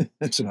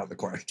that's another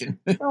question.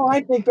 No,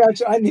 I think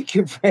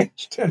you've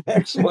raised an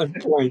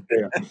excellent point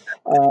there.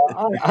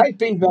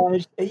 IP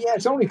Vanish,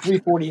 it's only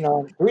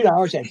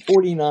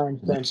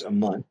 $3.49 a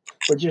month,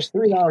 for just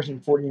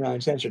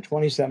 $3.49 or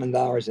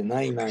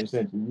 $27.99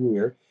 a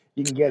year.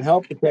 You can get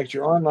help protect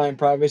your online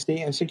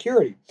privacy and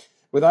security.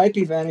 With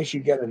IP Vanish,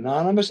 you get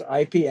anonymous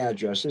IP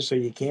addresses, so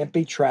you can't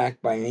be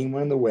tracked by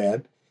anyone on the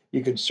web.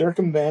 You can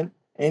circumvent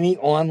any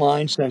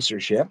online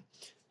censorship.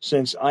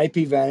 Since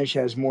IP Vanish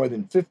has more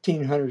than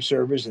 1,500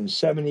 servers in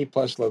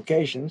 70-plus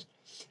locations.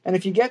 And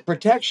if you get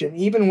protection,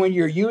 even when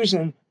you're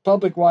using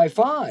public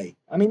Wi-Fi,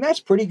 I mean, that's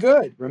pretty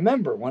good.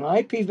 Remember, when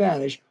IP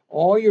Vanish,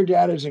 all your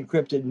data is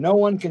encrypted. No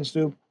one can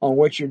snoop on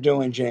what you're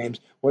doing, James,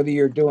 whether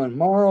you're doing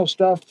moral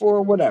stuff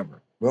or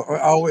whatever. Well,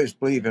 I always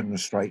believe in the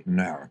straight and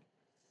narrow.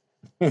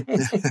 And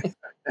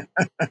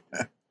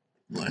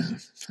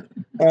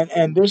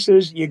this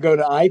is, you go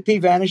to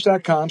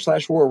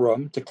ipvanish.com/war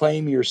room to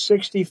claim your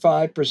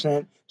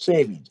 65%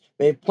 savings.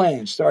 They have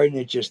plans starting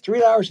at just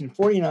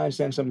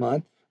 $3.49 a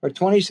month or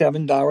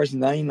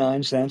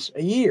 $27.99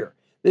 a year.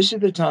 This is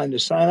the time to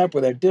sign up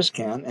with their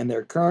discount and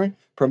their current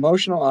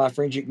promotional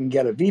offerings. You can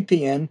get a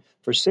VPN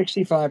for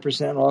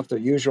 65% off their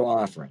usual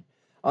offering.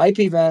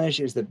 IP Vanish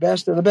is the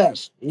best of the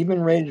best,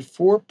 even rated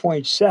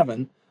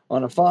 4.7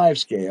 on a 5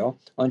 scale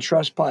on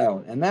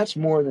Trustpilot, and that's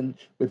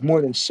with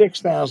more than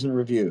 6,000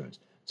 reviews.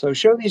 So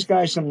show these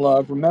guys some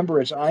love. Remember,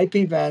 it's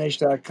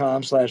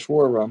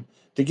ipvanish.com/war room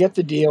to get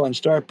the deal and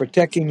start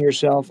protecting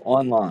yourself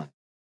online.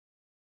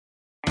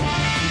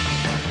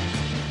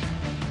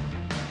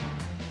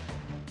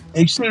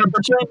 Hey, Sam,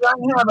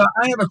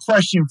 I have a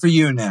question for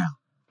you now.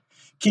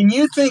 Can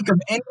you think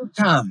of any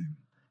time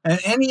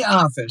at any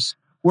office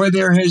where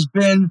there has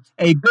been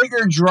a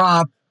bigger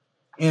drop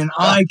in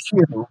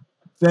IQ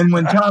than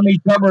when Tommy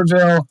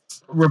Tuberville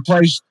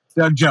replaced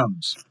Doug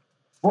Jones?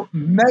 Well,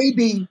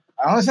 maybe.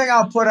 The only thing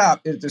I'll put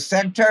up is the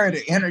Secretary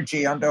of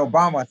Energy under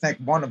Obama, I think,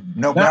 won a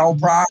Nobel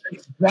Prize.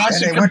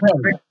 That's and they went to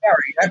Rick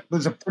Perry. That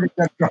was a pretty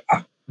good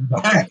drop.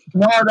 Okay.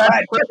 No,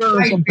 that's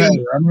clearly a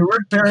competitor. I mean,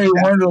 Rick Perry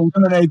wanted to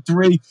eliminate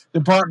 3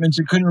 departments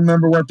and couldn't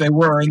remember what they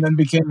were, and then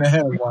became the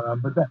head of one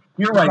of them. But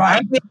you're right.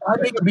 I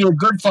think it'd be a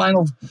good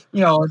final,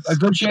 a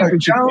good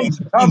championship.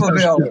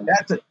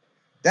 Tuberville,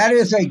 that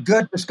is a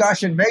good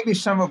discussion. Maybe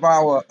some of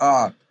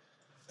our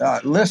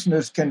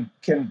listeners can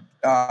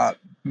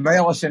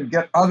mail us and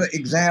get other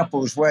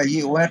examples where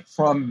you went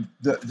from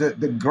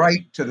the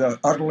great to the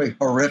utterly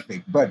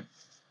horrific. But,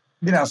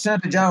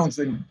 Senator Jones,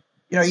 and,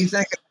 you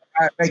think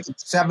making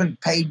 7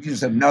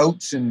 pages of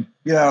notes and,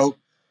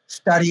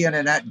 studying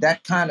and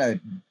that kind of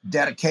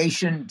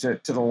dedication to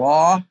the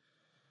law.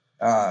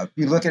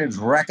 You look at his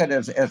record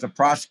as a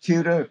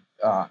prosecutor,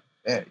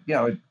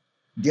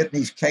 getting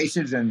these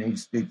cases and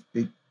these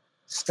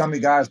scummy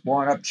guys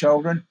blowing up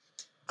children.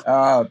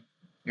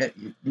 The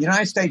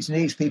United States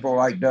needs people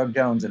like Doug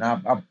Jones, and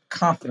I'm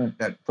confident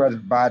that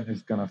President Biden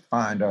is going to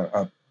find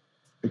a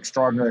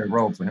extraordinary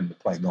role for him to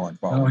play going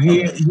forward. Oh,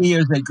 he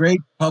is a great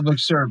public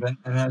servant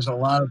and has a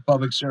lot of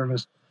public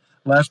service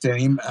left in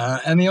him.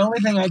 And the only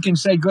thing I can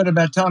say good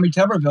about Tommy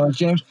Tuberville is,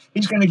 James,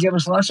 he's going to give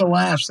us lots of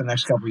laughs the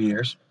next couple of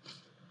years.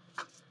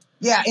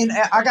 Yeah, and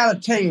I got to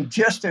tell you,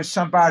 just as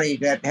somebody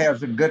that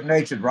has a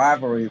good-natured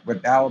rivalry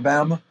with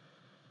Alabama,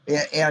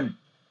 and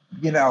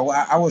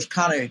I was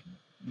kind of,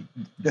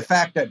 the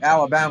fact that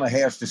Alabama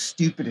has the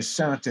stupidest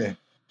senator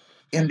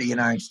in the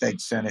United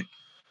States Senate,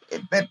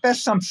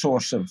 there's some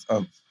source of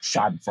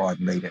schadenfreude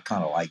in me that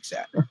kind of likes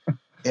that.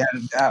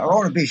 And I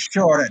want to be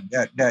sure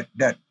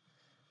that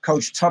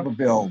Coach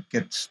Tuberville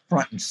gets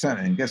front and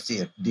center and gets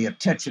the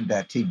attention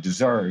that he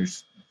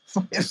deserves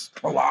for his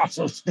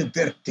colossal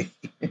stupidity.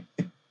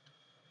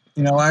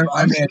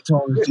 I may have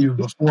told it to you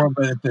before,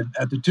 but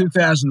at the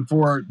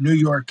 2004 New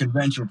York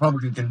convention,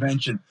 Republican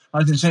convention, I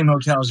was in the same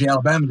hotel as the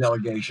Alabama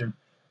delegation,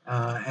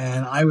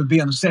 and I would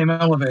be on the same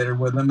elevator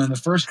with them. And the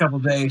first couple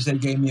of days, they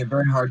gave me a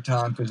very hard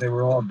time because they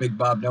were all big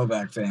Bob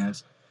Novak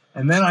fans.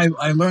 And then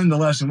I learned the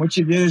lesson. What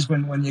you did is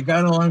when you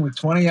got along with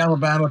 20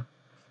 Alabama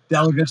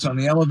delegates on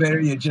the elevator,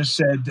 you just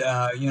said,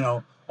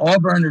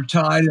 Auburn are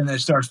tied, and they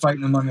start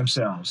fighting among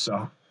themselves.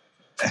 So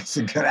That's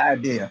a good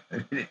idea.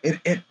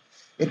 It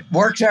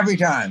works every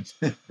time.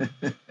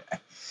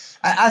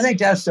 I think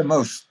that's the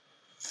most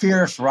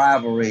fierce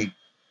rivalry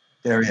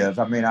there is.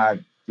 I mean,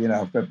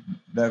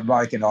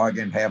 everybody can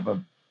argue and have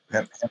a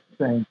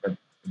thing, but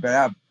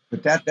that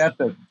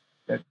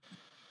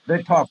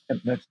they talk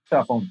that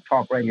stuff on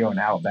talk radio in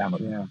Alabama,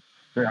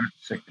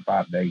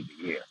 365 days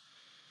a year.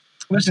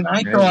 Listen,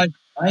 I thought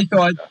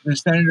the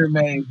senator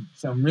made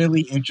some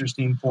really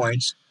interesting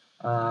points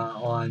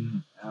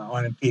on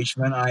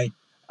impeachment. I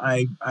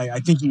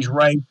think he's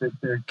right that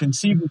there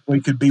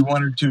conceivably could be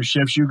one or two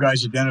shifts. You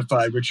guys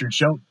identified Richard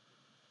Shelton.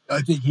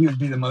 I think he would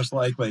be the most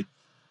likely.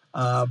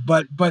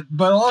 But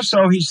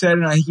also he said,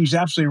 and I think he's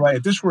absolutely right,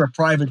 if this were a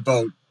private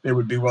vote, there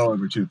would be well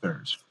over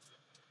 2/3.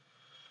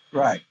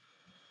 Right.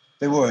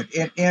 They would.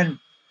 And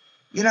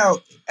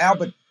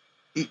Albert,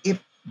 if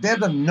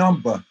there's a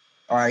number,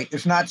 all right,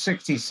 it's not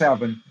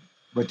 67,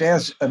 but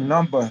there's a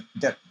number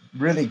that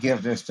really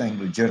gives this thing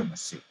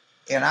legitimacy.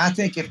 And I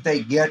think if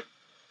they get,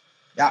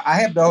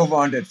 I have the over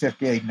under at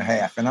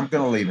 58.5, and I'm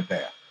going to leave it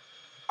there.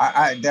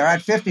 They're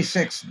at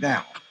 56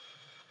 now,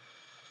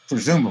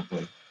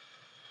 presumably.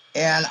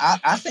 And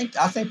I think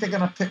they're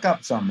going to pick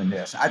up some in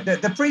this.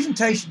 The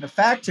presentation, the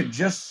facts are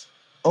just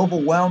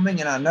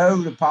overwhelming, and I know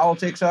the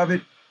politics of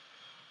it,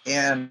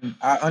 and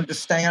I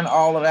understand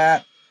all of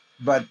that.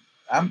 But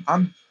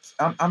I'm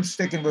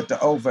sticking with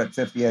the over at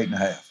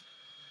 58.5.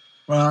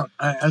 Well,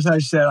 as I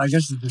said, I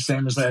guess it's the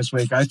same as last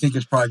week. I think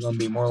it's probably going to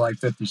be more like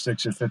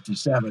 56 or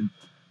 57.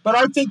 But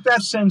I think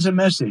that sends a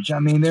message. I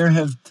mean, there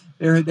has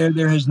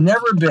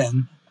never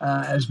been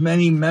as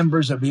many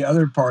members of the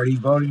other party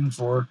voting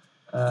for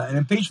an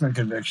impeachment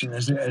conviction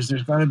as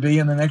there's going to be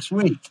in the next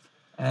week.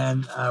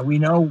 And we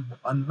know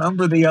a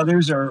number of the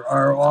others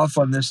are off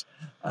on this.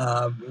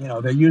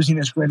 They're using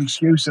this great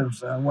excuse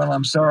of,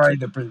 I'm sorry,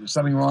 there's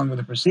something wrong with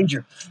the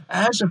procedure.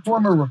 As a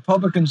former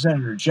Republican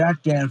senator,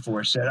 Jack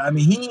Danforth said, I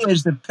mean, he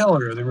is the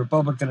pillar of the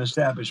Republican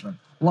establishment,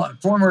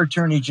 former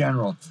attorney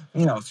general,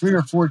 3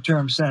 or 4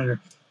 term senator.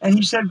 And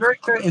he said very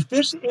clearly, if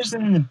this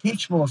isn't an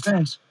impeachable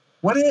offense,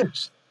 what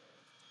is?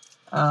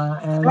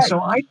 Right. So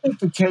I think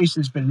the case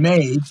has been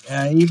made,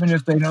 even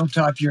if they don't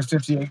top your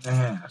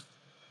 58.5.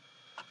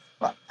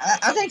 Well,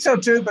 I think so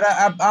too, but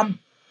I'm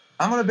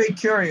going to be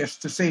curious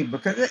to see,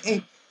 because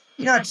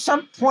at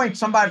some point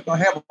somebody's going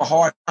to have a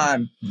hard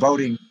time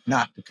voting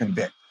not to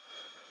convict,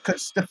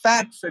 because the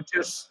facts are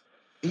just.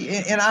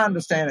 And I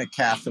understand that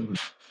Castle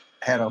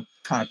had a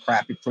kind of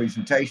crappy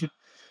presentation,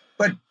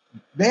 but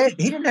he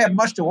didn't have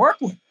much to work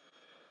with.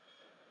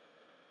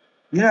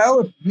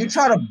 If you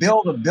try to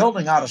build a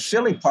building out of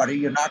silly putty,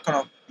 you're not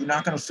going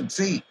to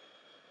succeed.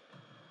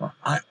 Well,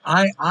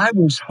 I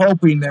was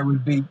hoping there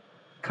would be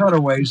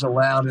cutaways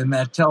allowed in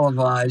that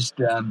televised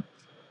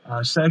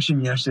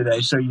session yesterday,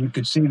 so you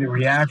could see the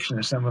reaction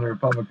of some of the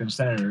Republican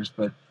senators.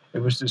 But it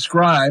was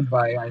described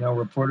by, I know,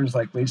 reporters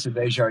like Lisa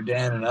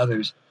Desjardins and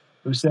others,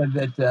 who said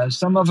that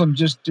some of them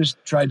just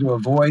tried to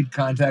avoid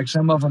contact.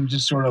 Some of them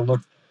just sort of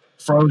looked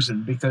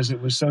frozen because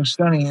it was so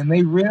stunning, and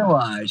they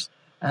realized,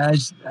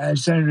 as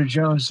Senator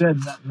Jones said,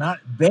 not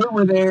they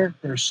were there,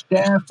 their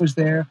staff was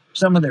there,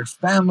 some of their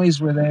families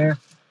were there,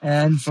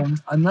 and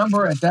from a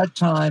number at that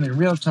time, in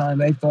real time,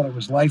 they thought it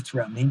was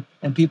life-threatening,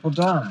 and people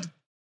died.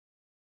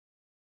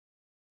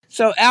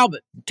 So,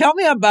 Albert, tell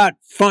me about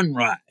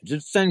Fundrise.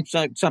 It seems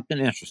like something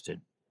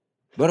interesting.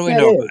 What do we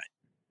know about it?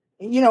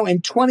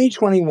 In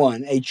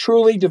 2021, a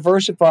truly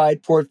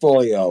diversified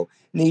portfolio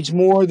needs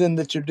more than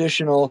the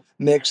traditional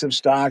mix of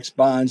stocks,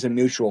 bonds, and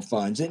mutual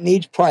funds. It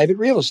needs private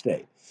real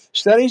estate.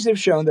 Studies have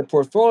shown that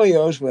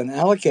portfolios with an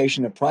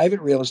allocation of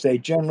private real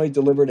estate generally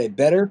delivered a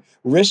better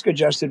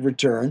risk-adjusted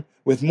return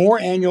with more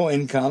annual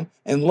income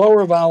and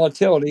lower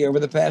volatility over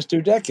the past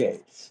 2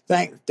 decades.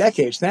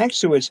 Thanks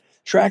to its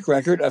track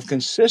record of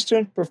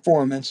consistent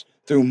performance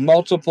through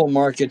multiple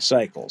market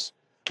cycles.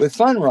 With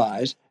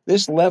Fundrise,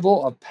 this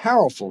level of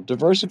powerful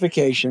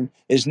diversification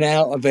is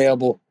now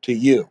available to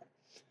you.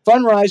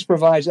 Fundrise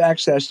provides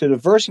access to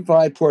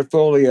diversified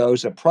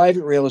portfolios of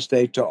private real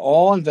estate to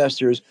all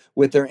investors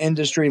with their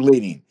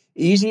industry-leading,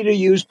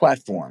 easy-to-use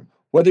platform.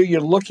 Whether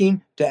you're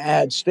looking to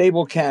add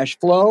stable cash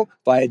flow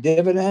via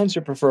dividends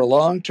or prefer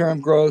long-term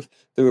growth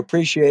through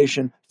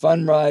appreciation,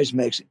 Fundrise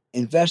makes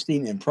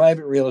investing in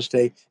private real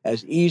estate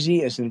as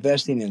easy as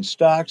investing in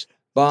stocks,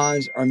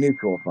 bonds, or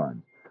mutual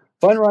funds.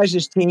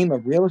 Fundrise's team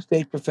of real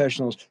estate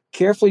professionals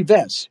carefully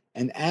vets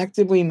and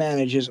actively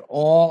manages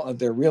all of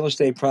their real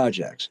estate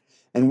projects.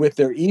 And with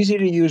their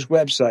easy-to-use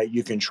website,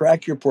 you can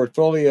track your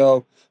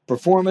portfolio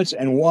performance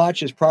and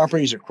watch as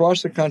properties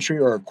across the country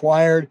are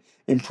acquired,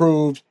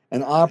 improved,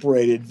 and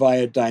operated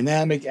via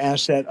dynamic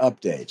asset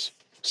updates.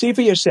 See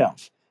for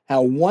yourself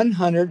how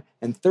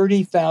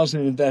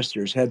 130,000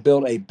 investors have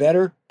built a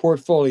better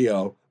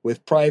portfolio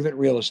with private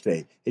real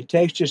estate. It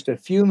takes just a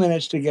few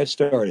minutes to get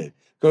started.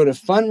 Go to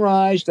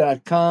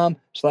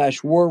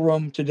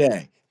fundrise.com/warroom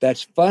today.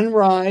 That's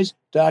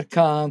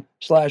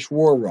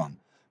fundrise.com/warroom.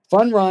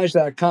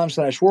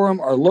 Fundrise.com/warroom,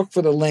 or look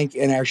for the link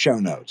in our show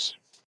notes.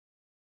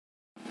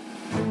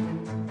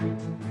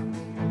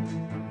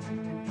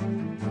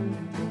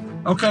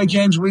 Okay,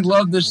 James, we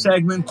love this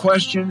segment.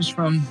 Questions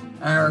from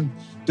our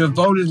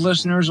devoted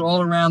listeners all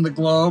around the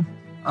globe.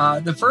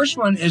 The first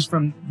one is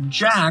from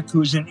Jack,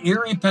 who's in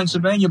Erie,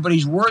 Pennsylvania, but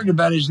he's worried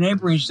about his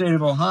neighboring state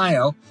of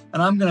Ohio.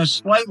 And I'm going to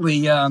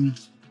slightly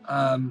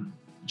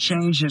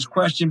change his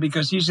question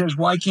because he says,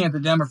 why can't the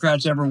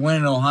Democrats ever win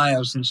in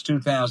Ohio since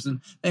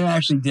 2000? They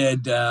actually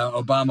did.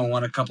 Obama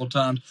won a couple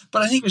times.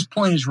 But I think his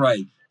point is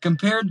right.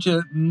 Compared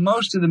to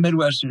most of the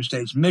Midwestern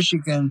states,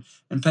 Michigan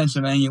and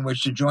Pennsylvania,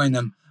 which to join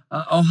them,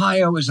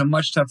 Ohio is a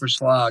much tougher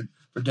slog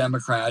for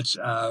Democrats.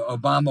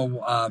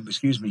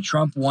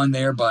 Trump won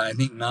there by, I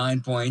think,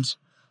 9 points,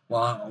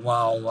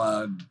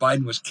 while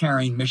Biden was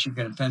carrying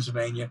Michigan and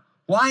Pennsylvania.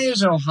 Why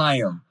is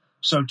Ohio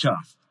so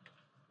tough?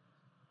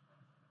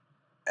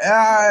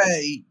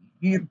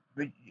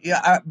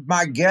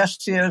 My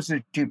guess is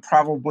that you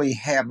probably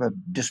have a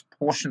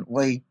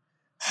disproportionately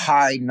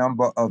high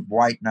number of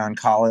white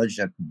non-college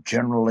that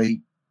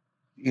generally,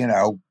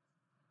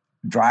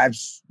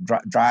 drives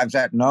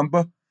that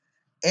number.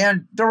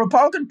 And the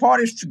Republican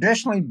Party's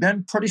traditionally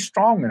been pretty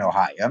strong in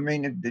Ohio. I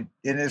mean,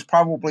 it is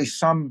probably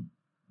some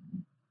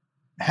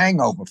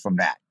hangover from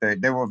that.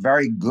 They were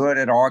very good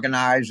at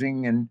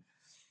organizing, and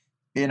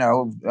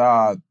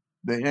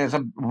there's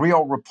a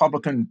real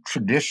Republican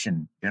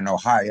tradition in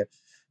Ohio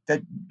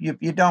that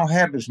you don't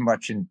have as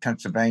much in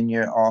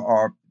Pennsylvania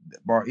or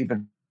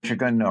even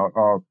Michigan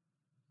or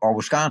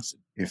Wisconsin,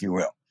 if you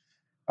will.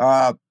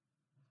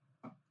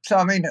 So,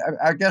 I mean,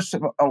 I guess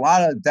a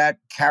lot of that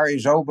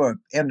carries over.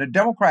 And the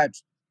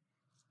Democrats,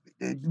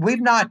 we've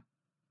not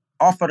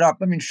offered up.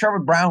 I mean,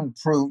 Sherrod Brown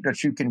proved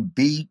that you can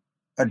be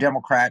a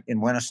Democrat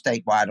and win a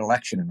statewide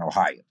election in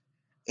Ohio.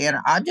 And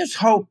I just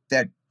hope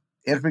that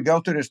as we go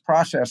through this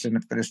process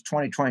and for this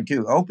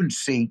 2022 open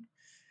seat,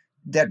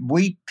 that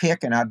we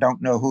pick, and I don't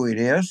know who it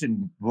is,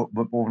 and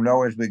we'll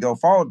know as we go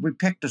forward, we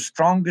pick the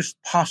strongest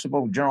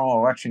possible general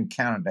election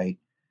candidate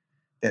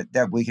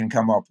that we can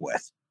come up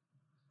with.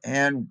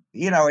 And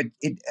it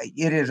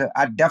is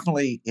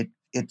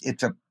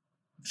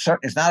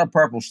it's not a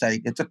purple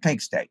state, it's a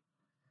pink state.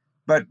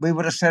 But we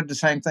would have said the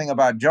same thing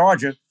about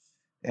Georgia,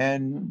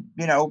 and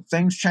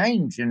things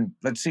change, and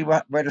let's see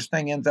where this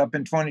thing ends up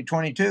in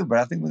 2022. But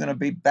I think we're going to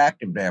be back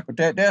to there. But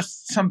there's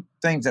some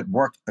things that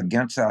work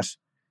against us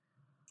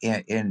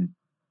in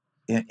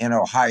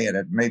Ohio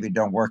that maybe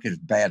don't work as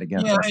bad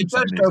against us. Yeah, it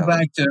does go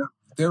back to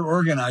their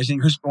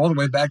organizing, all the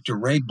way back to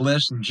Ray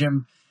Bliss and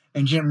Jim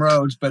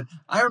Rhodes. But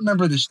I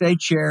remember the state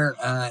chair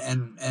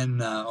and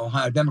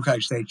Ohio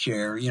Democratic state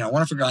chair,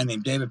 wonderful guy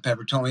named David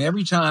Pepper, told me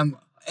every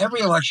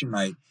election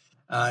night,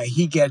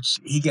 he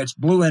gets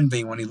blue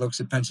envy when he looks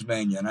at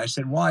Pennsylvania. And I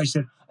said, why? He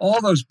said,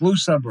 all those blue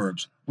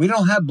suburbs. We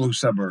don't have blue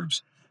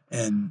suburbs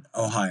in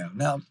Ohio.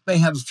 Now, they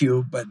have a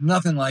few, but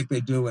nothing like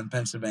they do in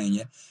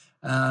Pennsylvania.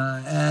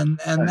 And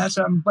that's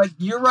but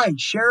you're right.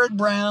 Sherrod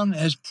Brown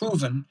has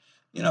proven,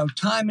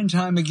 time and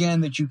time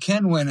again that you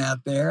can win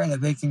out there, and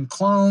if they can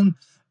clone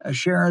a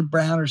Sherrod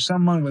Brown or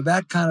someone with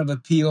that kind of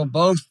appeal,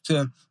 both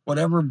to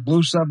whatever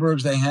blue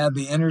suburbs they have,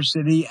 the inner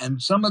city,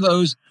 and some of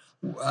those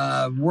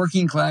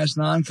working class,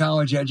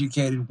 non-college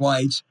educated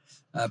whites,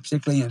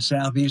 particularly in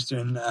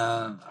southeastern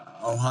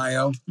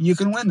Ohio, you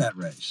can win that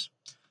race.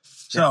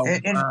 So,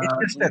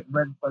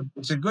 but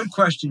it's a good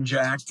question,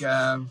 Jack.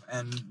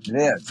 And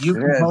you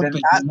can hope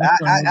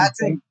that I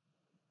think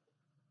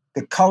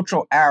the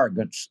cultural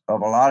arrogance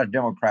of a lot of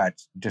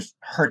Democrats just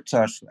hurts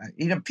us.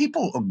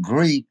 People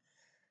agree.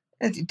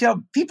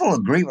 People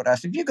agree with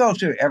us. If you go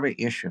through every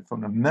issue, from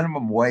the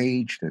minimum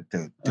wage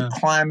to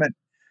climate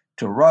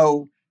to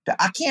road,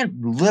 I can't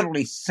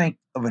literally think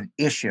of an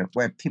issue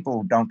where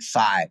people don't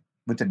side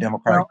with the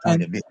Democratic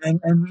point of view.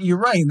 And you're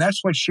right. And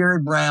that's what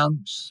Sherrod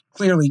Brown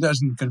clearly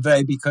doesn't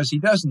convey, because he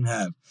doesn't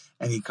have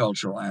any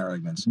cultural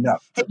arrogance. No.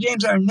 Hey,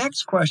 James, our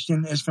next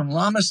question is from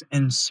Lamas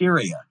in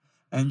Syria.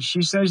 And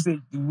she says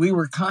that we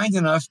were kind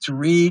enough to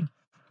read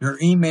her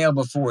email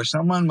before.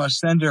 Someone must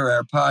send her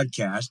our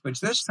podcast. But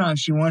this time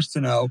she wants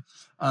to know,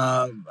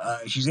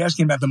 she's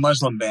asking about the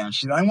Muslim ban.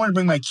 She said, I want to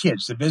bring my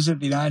kids to visit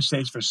the United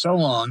States for so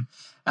long.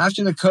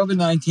 After the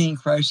COVID-19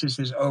 crisis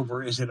is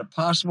over, is it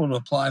possible to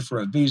apply for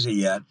a visa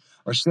yet,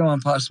 or still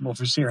impossible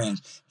for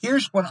Syrians?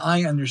 Here's what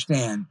I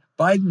understand.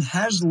 Biden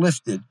has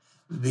lifted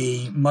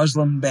the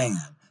Muslim ban,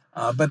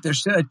 but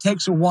it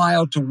takes a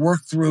while to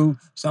work through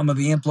some of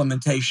the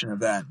implementation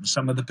of that and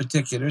some of the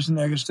particulars, and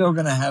they're still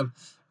going to have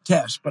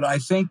tests. But I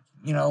think,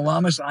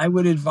 Lamas, I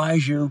would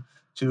advise you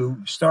to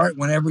start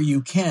whenever you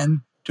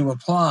can to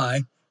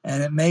apply,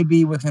 and it may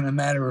be within a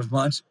matter of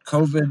months.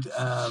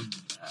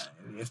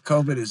 If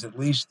COVID is at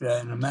least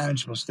in a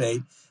manageable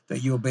state,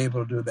 that you'll be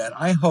able to do that.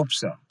 I hope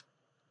so.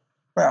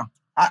 Well,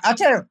 I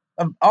tell you,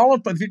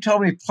 if you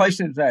told me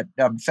places that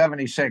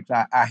 76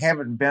 I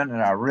haven't been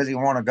and I really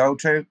want to go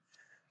to,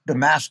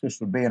 Damascus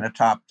would be in the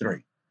top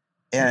 3.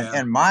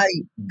 And my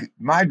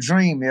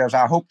dream is,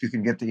 I hope you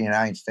can get to the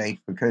United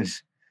States,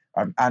 because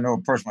I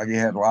know personally you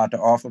had a lot to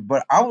offer,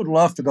 but I would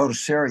love to go to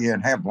Syria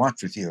and have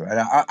lunch with you.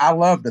 And I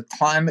love the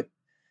climate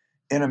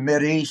in the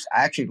Mideast.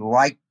 I actually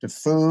like the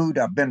food.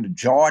 I've been to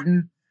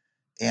Jordan,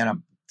 and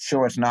I'm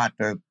sure it's not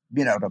the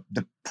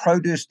the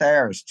produce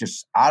there is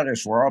just out of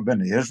this world. I've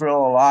been to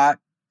Israel a lot.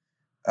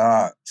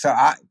 So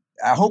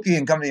I hope you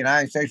can come to the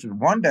United States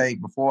one day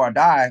before I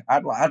die.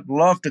 I'd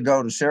love to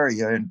go to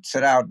Syria and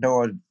sit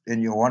outdoors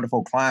in your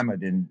wonderful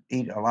climate and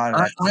eat a lot of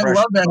that I fresh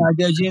love that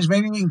food. idea, James.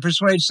 Maybe we can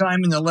persuade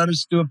Simon to let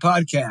us do a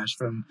podcast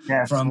from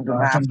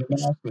Damascus.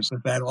 Damascus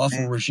if that awful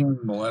And,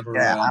 regime will ever.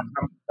 yeah,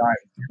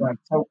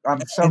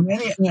 I'm so And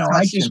many, I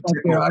touched just and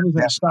went there. tickled. I was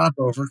at a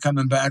stopover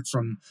coming back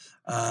from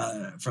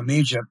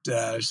Egypt.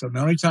 So the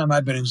only time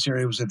I've been in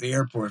Syria was at the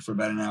airport for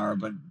about an hour.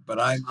 But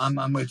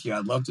I'm with you.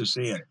 I'd love to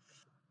see it.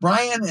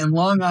 Brian in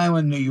Long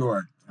Island, New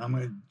York. I'm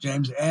going to,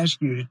 James,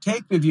 ask you to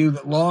take the view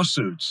that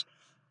lawsuits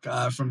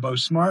from both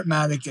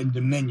Smartmatic and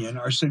Dominion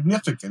are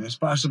significant as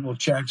possible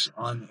checks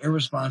on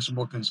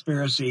irresponsible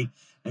conspiracy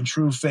and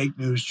true fake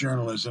news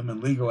journalism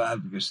and legal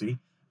advocacy,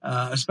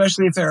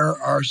 especially if there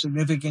are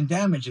significant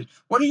damages.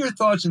 What are your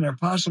thoughts on their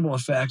possible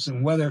effects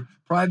and whether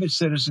private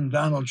citizen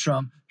Donald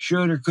Trump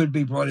should or could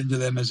be brought into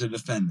them as a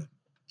defendant?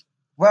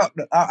 Well,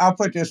 I'll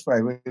put it this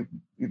way: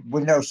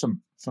 we know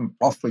some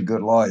awfully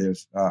good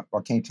lawyers. I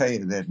can't tell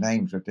you their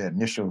names, but their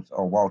initials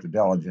are Walter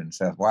Dellinger and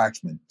Seth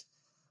Waxman,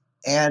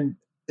 and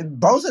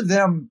both of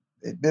them,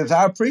 as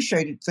I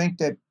appreciate it, think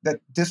that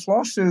this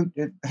lawsuit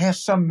it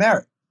has some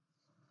merit.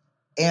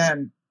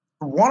 And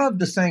one of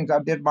the things I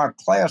did my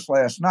class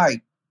last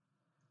night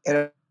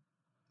at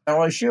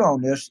LSU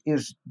on this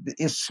is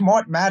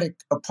Smartmatic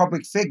a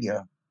public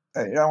figure?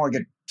 I don't want to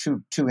get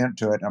too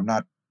into it. I'm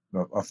not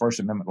a First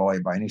Amendment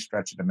lawyer by any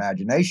stretch of the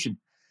imagination,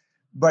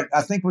 but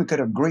I think we could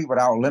agree with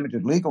our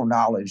limited legal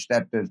knowledge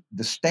that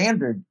the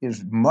standard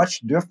is much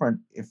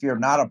different if you're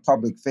not a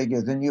public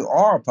figure than you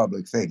are a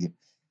public figure.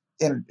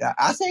 And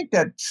I think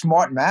that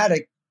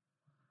Smartmatic,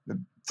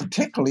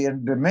 particularly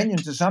in Dominion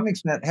to some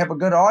extent, have a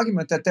good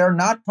argument that they're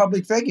not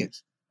public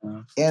figures.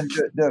 And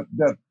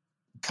the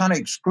kind of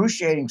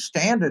excruciating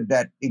standard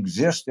that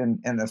exists in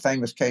a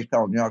famous case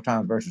called New York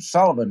Times versus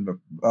Sullivan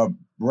of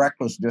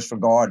reckless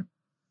disregard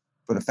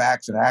for the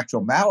facts and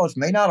actual malice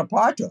may not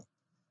apply to them.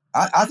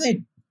 I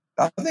think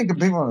if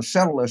people want to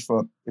settle this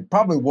it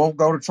probably won't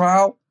go to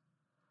trial,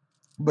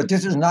 but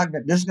this is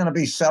going to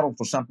be settled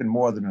for something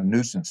more than a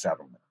nuisance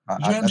settlement.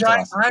 James,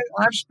 I've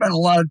spent a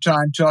lot of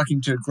time talking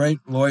to great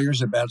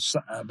lawyers about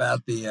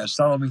the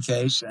Sullivan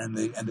case and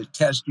the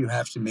test you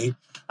have to meet.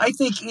 I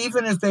think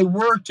even if they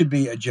were to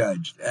be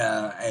adjudged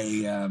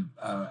a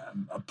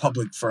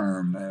public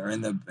firm or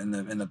in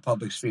the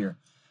public sphere,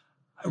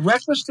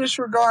 reckless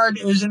disregard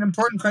is an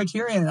important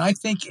criterion. And I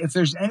think if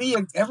there's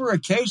ever a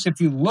case, if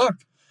you look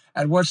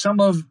at what some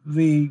of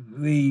the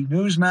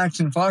Newsmax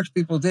and Fox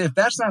people did, if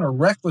that's not a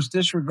reckless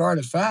disregard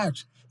of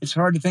facts, it's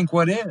hard to think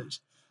what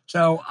is.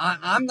 So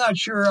I'm not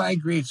sure. I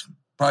agree. It's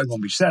probably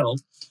won't be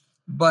settled,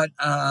 but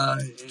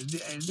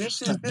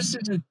this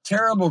is a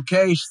terrible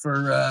case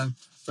for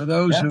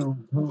those who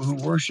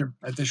worship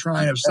at the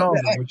shrine of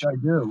Sullivan, which I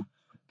do,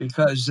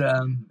 because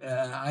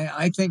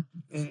I think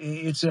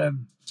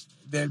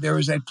there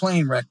is a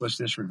plain reckless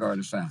disregard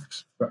of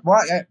facts.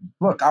 Well,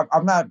 look,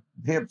 I'm not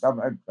here.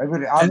 And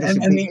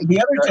the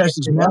other test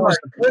is malice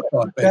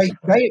aforethought,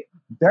 basically.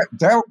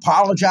 They're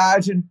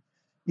apologizing.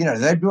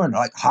 They're doing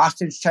like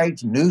hostage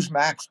tapes.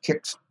 Newsmax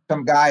kicks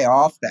some guy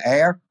off the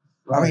air.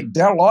 Right. I mean,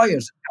 their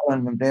lawyers are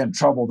telling them they're in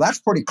trouble. That's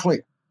pretty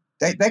clear.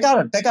 They got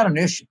an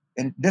issue,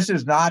 and this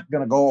is not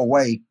going to go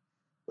away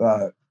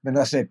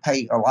unless they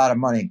pay a lot of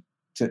money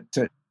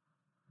to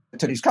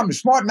these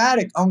companies.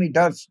 Smartmatic only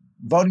does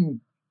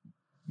voting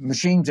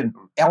machines in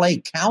L.A.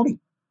 County,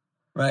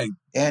 right?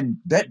 And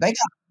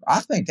I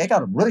think they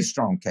got a really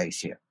strong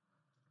case here.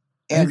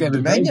 And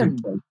Dominion.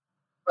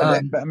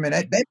 I mean,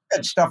 they've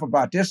said stuff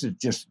about this is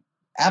just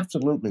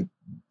absolutely,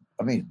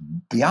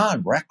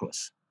 beyond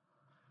reckless.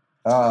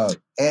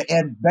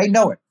 And they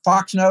know it.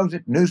 Fox knows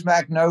it.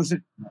 Newsmax knows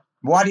it.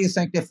 Why do you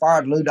think they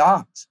fired Lou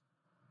Dobbs?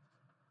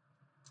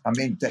 I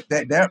mean,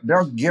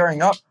 they're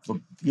gearing up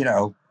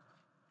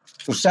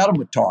for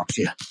settlement talks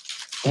here.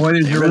 Boy,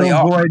 there's a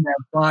real void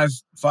at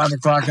 5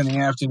 o'clock in the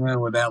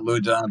afternoon without Lou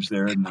Dobbs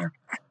there, isn't there?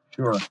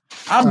 Sure.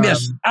 I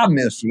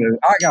miss Lou.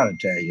 I gotta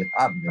tell you,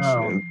 I miss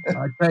Lou.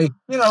 I tell you,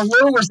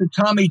 Lou was the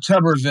Tommy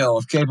Tuberville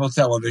of cable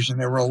television.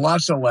 There were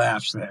lots of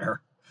laughs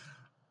there.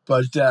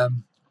 But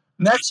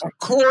next,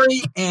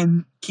 Corey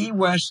in Key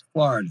West,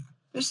 Florida.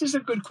 This is a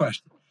good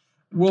question.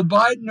 Will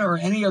Biden or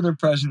any other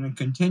president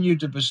continue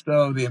to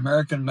bestow the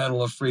American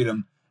Medal of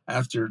Freedom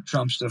after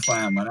Trump's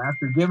defilement?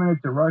 After giving it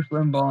to Rush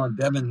Limbaugh and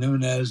Devin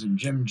Nunes and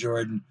Jim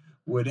Jordan,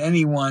 would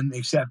anyone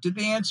accept it?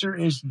 The answer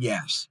is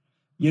yes.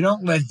 You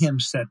don't let him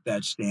set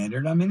that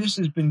standard. I mean, this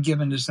has been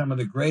given to some of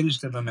the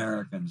greatest of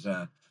Americans,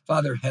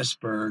 Father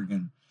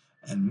Hesburgh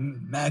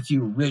and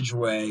Matthew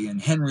Ridgway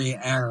and Henry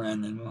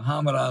Aaron and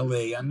Muhammad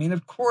Ali. I mean,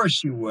 of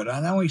course you would.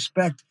 I don't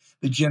expect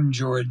the Jim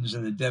Jordans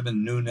and the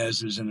Devin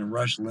Nuneses and the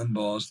Rush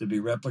Limbaughs to be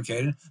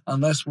replicated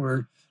unless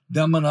we're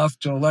dumb enough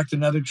to elect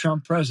another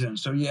Trump president.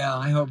 So, yeah,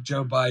 I hope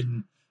Joe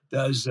Biden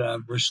does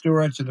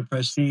restore it to the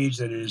prestige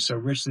that it is so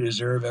richly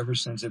deserved ever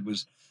since it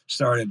was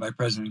started by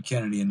President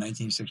Kennedy in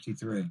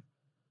 1963.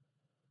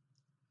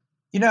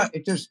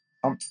 It just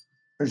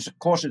of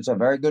course, it's a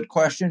very good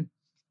question.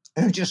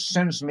 It just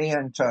sends me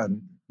into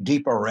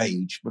deeper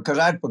rage because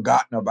I'd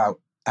forgotten about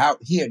how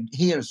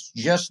he has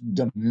just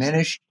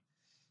diminished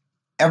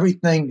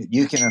everything that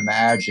you can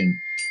imagine,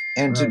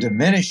 and to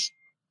diminish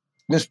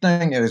this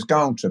thing that has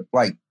gone to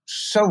like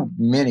so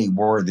many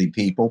worthy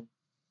people.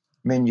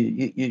 I mean,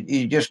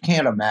 you just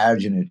can't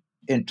imagine it.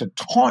 And to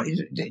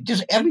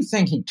just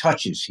everything he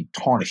touches, he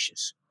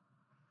tarnishes.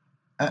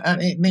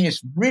 I mean,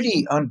 it's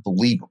really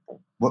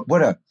unbelievable.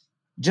 What a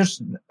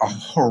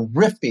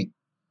horrific,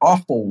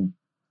 awful,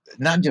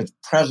 not just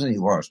president he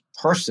was,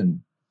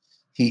 person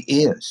he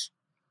is.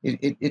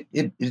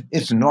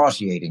 It's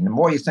nauseating. The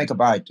more you think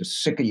about it, the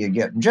sicker you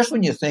get. And just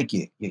when you think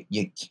you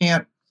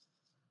can't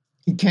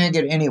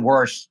get any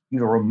worse,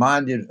 you're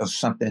reminded of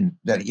something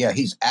that,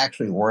 he's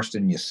actually worse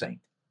than you think.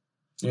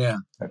 Yeah,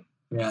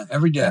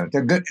 every day.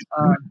 They're good.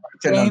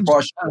 James,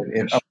 unfortunately,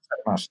 it upset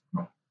my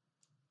stomach.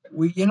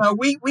 We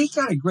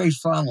got a great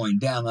following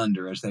down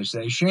under, as they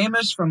say.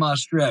 Seamus from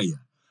Australia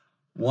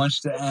wants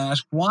to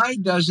ask, why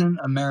doesn't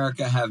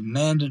America have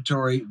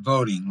mandatory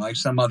voting like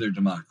some other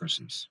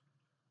democracies?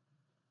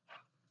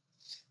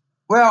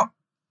 Well,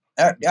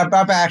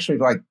 I've actually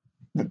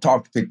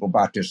talked to people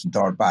about this and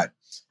thought about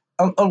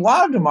it. A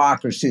lot of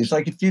democracies,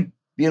 like if you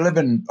live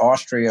in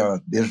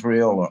Austria,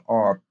 Israel,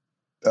 or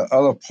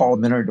other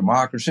parliamentary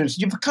democracies,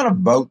 you kind of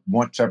vote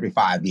once every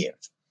 5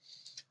 years.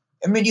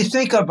 I mean, you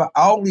think of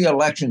all the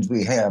elections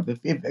we have.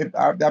 If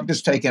I'm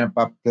just taking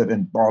up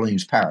in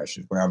Orleans Parish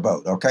is where I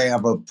vote. Okay, I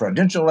vote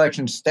presidential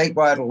elections,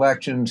 statewide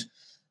elections.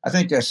 I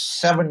think there's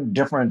 7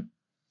 different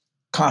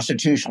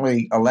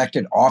constitutionally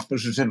elected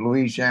officers in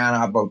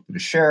Louisiana. I vote for the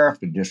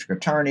sheriff, the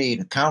district attorney,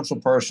 the council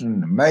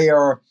person, the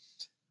mayor,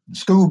 the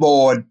school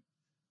board.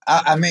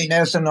 I mean,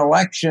 there's an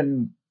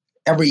election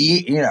every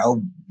year,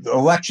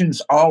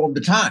 elections all of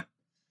the time.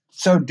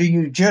 So do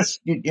you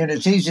just, and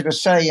it's easy to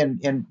say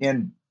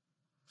in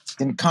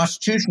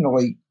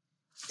constitutionally,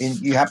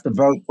 you have to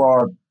vote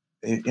for,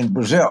 in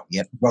Brazil, you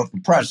have to vote for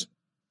president.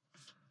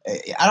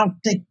 I don't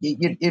think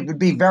it would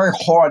be very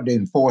hard to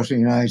enforce in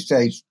the United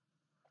States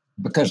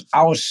because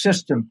our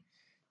system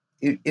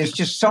is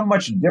just so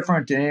much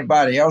different than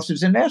anybody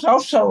else's. And there's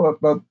also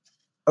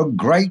a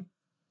great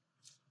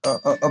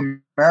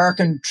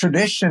American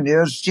tradition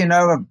is,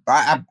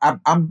 I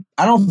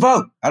don't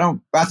vote.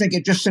 I think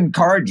it just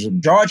encourages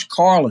them. George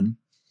Carlin,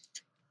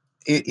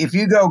 if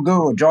you go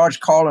Google George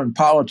Carlin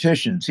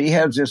politicians, he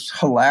has this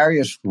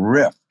hilarious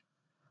riff.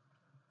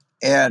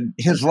 And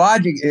his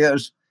logic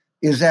is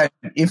that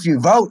if you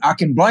vote, I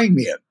can blame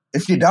you.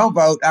 If you don't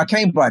vote, I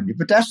can't blame you.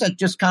 But that's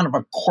just kind of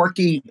a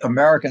quirky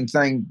American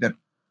thing that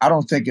I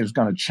don't think is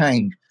going to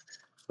change.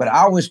 But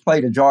I always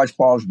play the George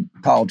Carlin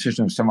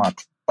politicians to my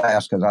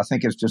class because I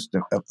think it's just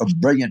a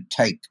brilliant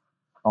take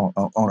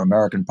on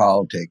American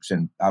politics.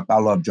 And I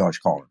love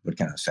George Carlin. What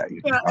can I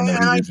say? Yeah, I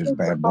know he uses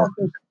bad words.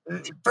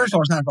 First of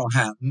all, it's not going to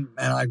happen,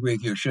 and I agree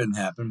with you, it shouldn't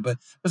happen. But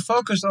the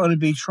focus ought to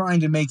be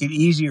trying to make it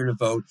easier to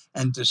vote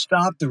and to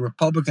stop the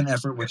Republican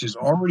effort, which has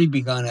already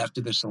begun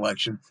after this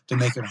election, to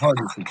make it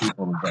harder for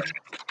people to vote.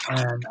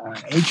 And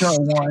H.R.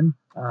 1,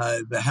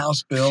 the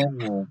House bill,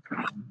 will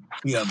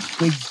be a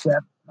big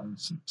step, a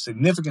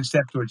significant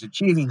step towards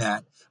achieving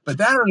that. But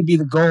that ought to be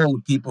the goal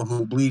of people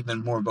who believe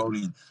in more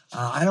voting.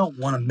 I don't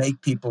want to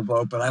make people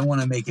vote, but I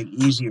want to make it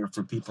easier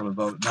for people to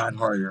vote, not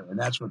harder. And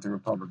that's what the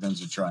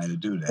Republicans are trying to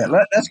do now.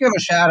 Let's give a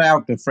shout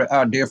out to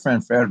our dear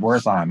friend Fred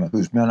Wertheimer,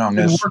 who's been on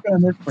this. Working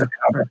on this for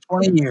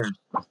 20 years.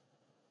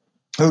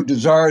 Who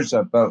deserves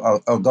a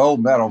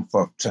gold medal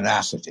for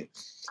tenacity.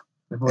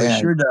 Well,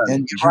 he sure does.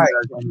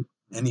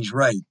 And he's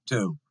right,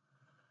 too.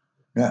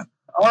 Yeah.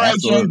 All right,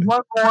 James,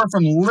 one more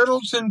from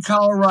Littleton,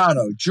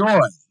 Colorado.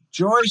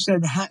 Joy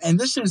said, and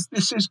this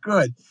is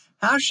good.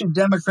 How should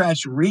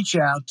Democrats reach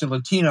out to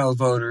Latino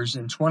voters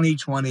in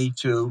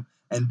 2022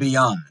 and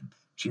beyond?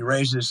 She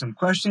raises some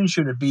questions.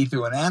 Should it be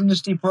through an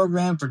amnesty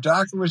program for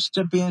DACA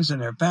recipients and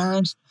their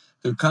parents,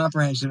 through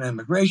comprehensive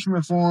immigration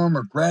reform,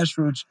 or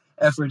grassroots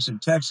efforts in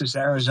Texas,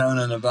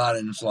 Arizona, Nevada,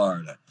 and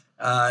Florida?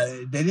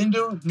 They didn't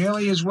do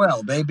nearly as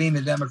well, they being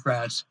the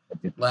Democrats,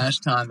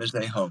 last time as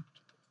they hoped.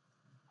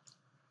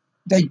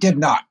 They did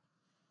not.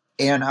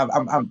 And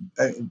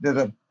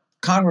the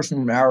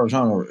Congressman from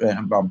Arizona,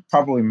 and I'll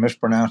probably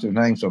mispronounce his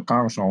name, so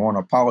Congressman, I want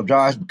to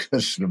apologize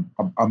because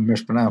I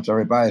mispronounce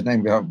everybody's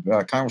name.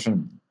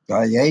 Congressman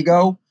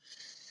Gallego,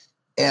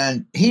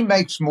 and he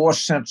makes more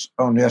sense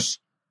on this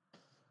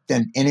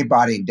than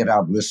anybody that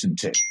I've listened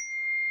to.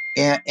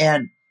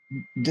 And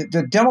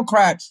the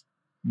Democrats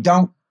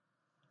don't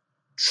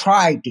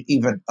try to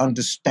even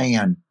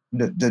understand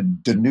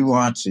the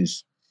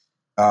nuances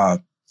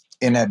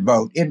in that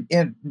vote.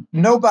 And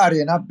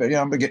nobody, and I'm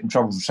going to get in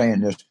trouble for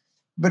saying this,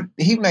 but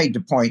he made the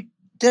point,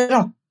 they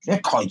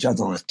call each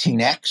other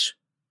Latinx,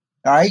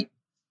 all right?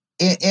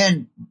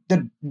 And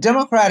the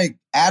Democratic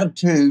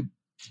attitude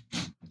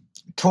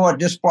toward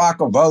this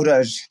block of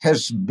voters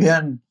has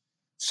been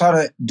sort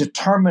of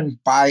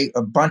determined by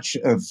a bunch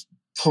of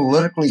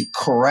politically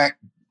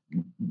correct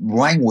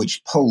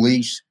language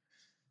police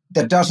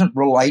that doesn't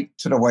relate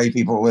to the way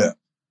people live.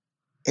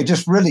 It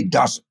just really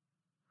doesn't.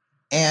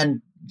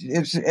 And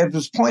it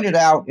was pointed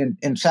out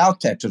in South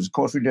Texas. Of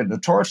course, we did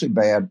notoriously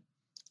bad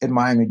in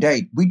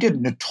Miami-Dade. We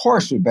did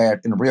notoriously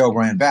bad in the Rio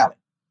Grande Valley.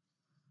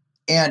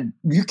 And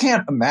you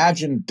can't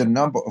imagine the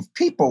number of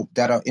people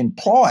that are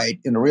employed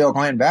in the Rio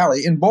Grande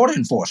Valley in border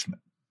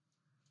enforcement.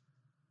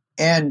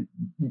 And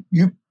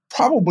you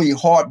probably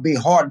be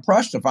hard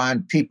pressed to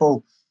find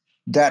people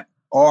that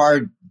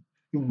are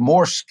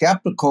more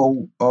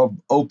skeptical of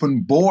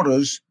open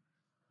borders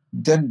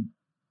than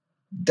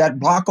that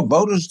block of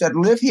voters that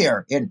live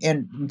here. And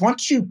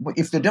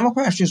if the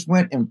Democrats just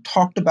went and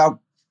talked about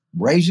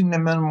raising the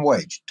minimum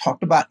wage,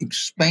 talked about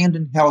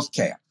expanding health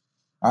care,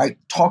 right,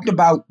 talked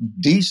about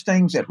these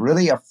things that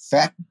really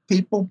affect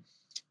people,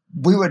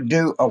 we would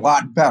do a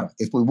lot better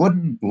if we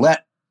wouldn't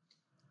let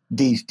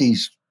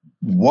these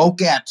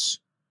wokettes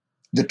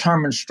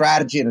determine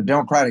strategy in the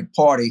Democratic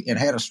Party and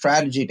had a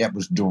strategy that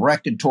was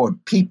directed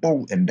toward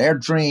people and their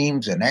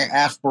dreams and their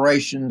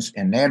aspirations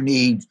and their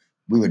needs.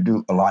 We would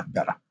do a lot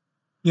better.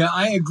 Yeah,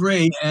 I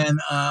agree, and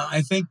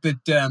I think I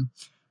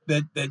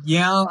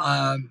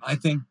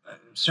think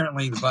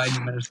certainly the Biden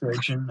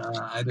administration,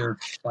 either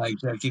by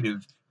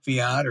executive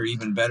fiat or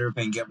even better, if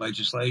they can get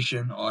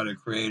legislation, ought to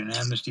create an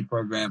amnesty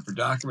program for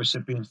DACA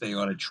recipients. They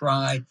ought to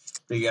try.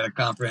 They got a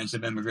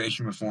comprehensive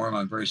immigration reform.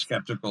 I'm very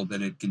skeptical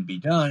that it can be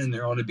done, and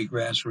there ought to be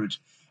grassroots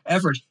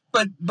efforts.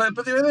 But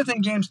the other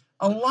thing, James,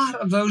 a lot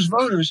of those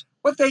voters,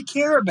 what they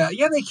care about,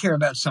 they care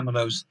about some of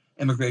those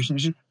immigration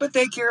issues, but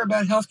they care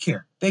about health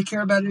care. They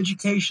care about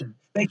education.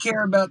 They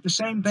care about the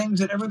same things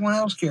that everyone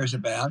else cares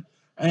about.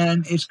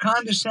 And it's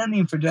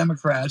condescending for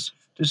Democrats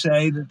to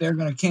say that they're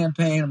going to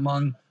campaign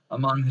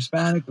among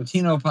Hispanic,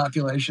 Latino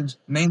populations,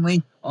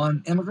 mainly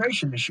on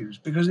immigration issues,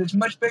 because it's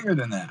much bigger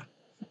than that.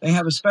 They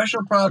have a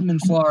special problem in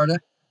Florida,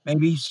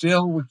 maybe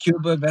still with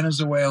Cuba,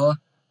 Venezuela,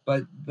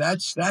 but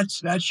that's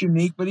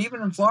unique. But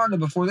even in Florida,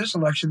 before this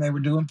election, they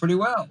were doing pretty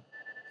well.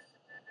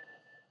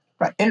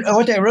 Right, and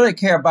what they really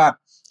care about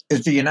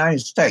is the United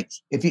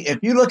States. If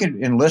you look at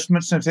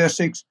enlistment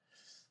statistics,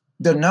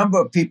 the number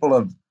of people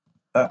of,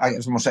 I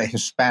guess I'm going to say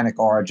Hispanic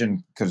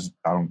origin, because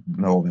I don't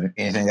know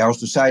anything else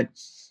to say,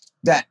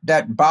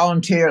 that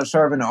volunteer to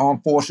serve in the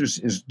armed forces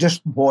is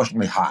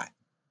disproportionately high.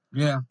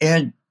 Yeah.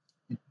 And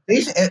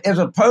these, as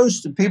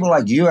opposed to people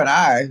like you and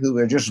I who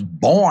are just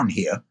born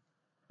here,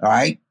 all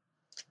right,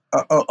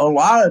 a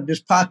lot of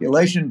this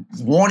population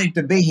wanted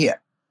to be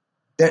here.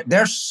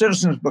 They're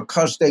citizens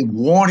because they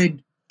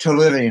wanted to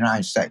live in the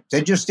United States.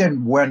 They just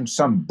didn't win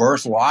some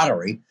birth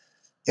lottery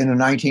in the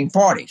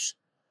 1940s.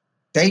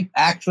 They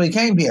actually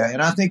came here.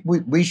 And I think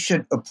we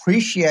should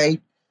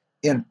appreciate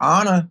and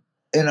honor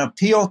and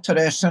appeal to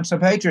their sense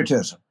of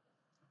patriotism,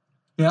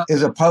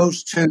 as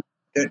opposed to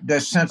the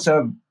sense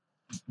of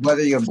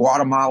whether you're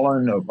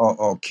Guatemalan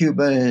or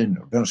Cuban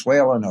or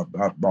Venezuelan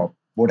or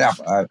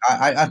whatever.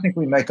 I think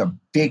we make a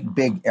big,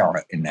 big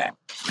error in that,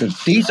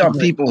 because these are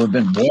people who have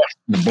been washed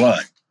in the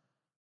blood.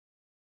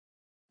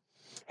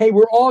 Hey,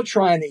 we're all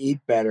trying to eat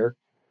better,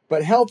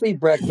 but healthy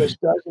breakfast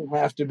doesn't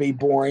have to be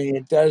boring.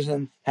 It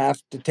doesn't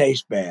have to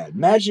taste bad.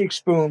 Magic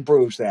Spoon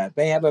proves that.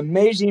 They have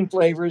amazing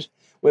flavors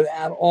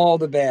without all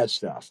the bad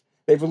stuff.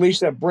 They've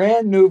released a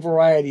brand new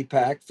variety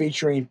pack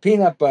featuring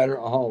peanut butter.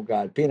 Oh,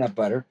 God, peanut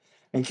butter.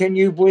 And can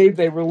you believe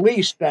they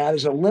released that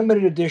as a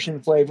limited edition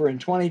flavor in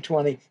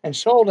 2020 and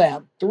sold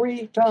out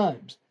 3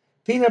 times?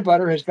 Peanut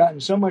butter has gotten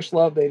so much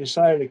love they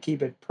decided to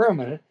keep it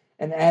permanent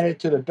and add it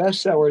to the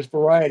bestsellers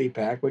variety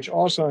pack, which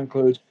also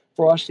includes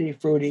Frosty,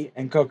 Fruity,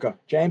 and Cocoa.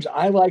 James,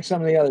 I like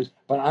some of the others,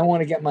 but I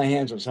want to get my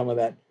hands on some of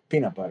that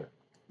peanut butter.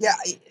 Yeah,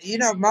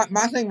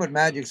 my thing with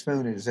Magic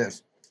Spoon is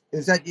this,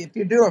 is that if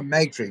you do a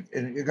matrix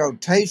and you go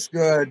tastes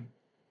good,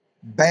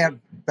 bad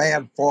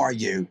for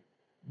you,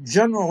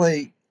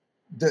 generally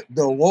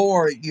the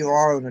lower you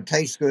are on the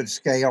taste good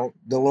scale,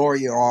 the lower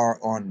you are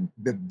on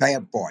the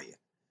bad for you.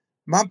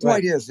 My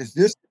point is this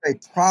is a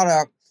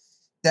product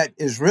that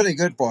is really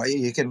good for you.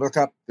 You can look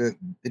up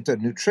it's a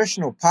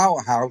nutritional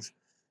powerhouse,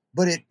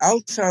 but it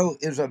also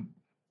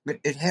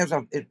it has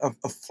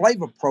a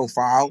flavor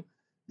profile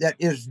that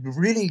is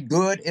really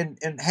good and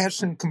has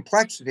some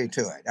complexity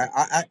to it.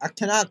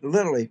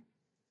 I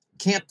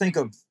can't think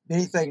of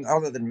anything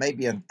other than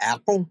maybe an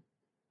apple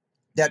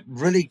that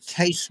really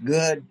tastes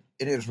good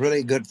and is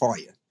really good for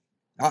you.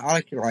 I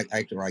actually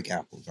like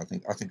apples. I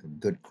think a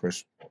good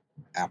crisp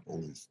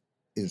apple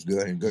is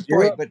good and good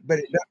for you. But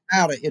it doesn't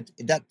matter.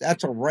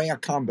 That's a rare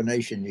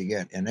combination you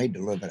get, and they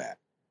deliver that.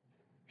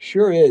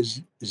 Sure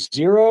is.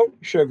 0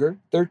 sugar,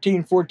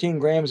 14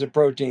 grams of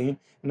protein,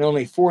 and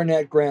only 4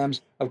 net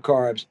grams of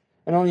carbs,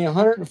 and only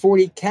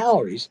 140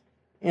 calories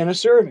in a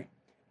serving.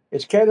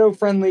 It's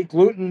keto-friendly,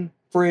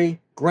 gluten-free,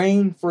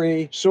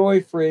 grain-free,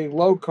 soy-free,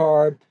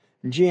 low-carb,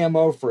 and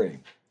GMO-free.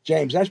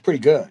 James, that's pretty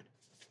good.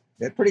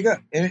 That's pretty good.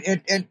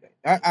 And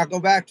I'll go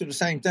back to the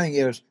same thing,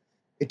 is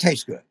it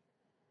tastes good.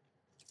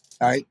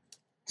 All right?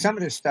 Some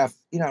of this stuff,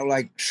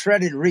 like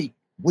shredded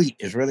wheat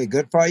is really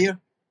good for you.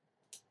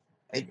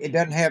 It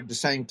doesn't have the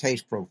same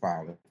taste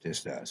profile that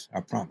this does, I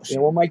promise. Yeah,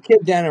 well, my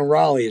kid down in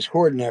Raleigh is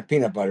hoarding that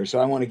peanut butter, so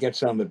I want to get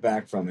some of it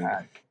back from him.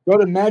 Go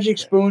to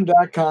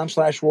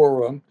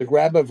magicspoon.com/warroom to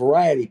grab a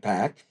variety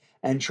pack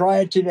and try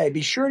it today.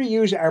 Be sure to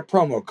use our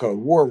promo code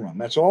WARROOM.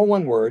 That's all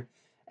one word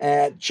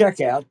at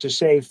checkout to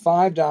save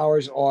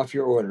 $5 off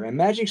your order. And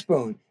Magic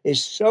Spoon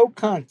is so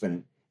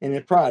confident in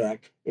the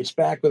product, it's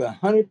backed with a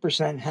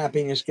 100%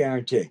 happiness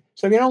guarantee.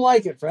 So if you don't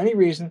like it for any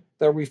reason,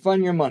 they'll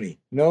refund your money.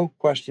 No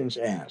questions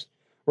asked.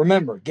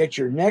 Remember, get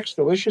your next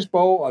delicious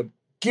bowl of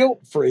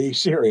guilt-free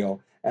cereal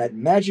at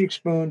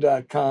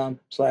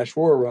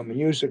magicspoon.com/warroom and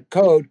use the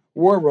code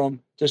WARROOM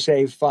to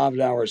save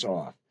 $5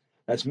 off.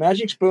 That's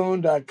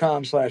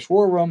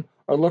magicspoon.com/warroom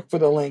or look for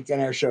the link in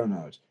our show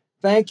notes.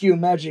 Thank you,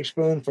 Magic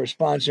Spoon, for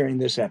sponsoring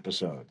this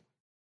episode.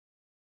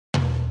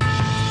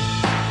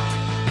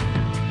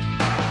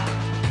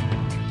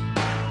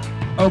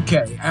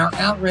 Okay, our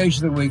outrage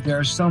of the week. There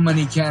are so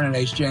many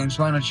candidates, James.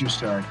 Why don't you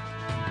start?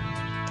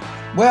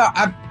 Well,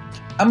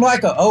 I'm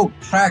like an old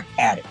crack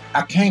addict.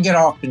 I can't get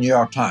off the New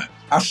York Times.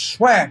 I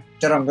swear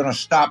that I'm going to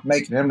stop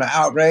making them the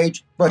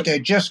outrage, but they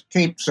just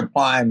keep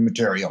supplying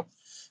material.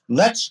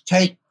 Let's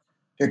take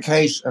the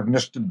case of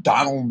Mr.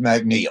 Donald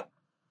McNeil,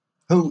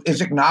 who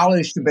is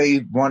acknowledged to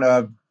be one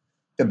of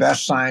the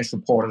best science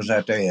reporters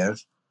that there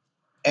is.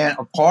 And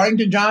according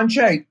to John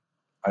Chait,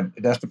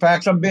 that's the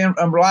facts I'm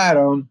relied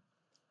on,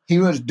 he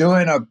was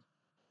doing a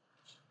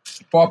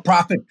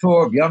for-profit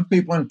tour of young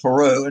people in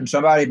Peru, and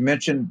somebody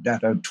mentioned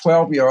that a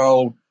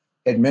 12-year-old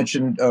had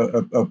mentioned,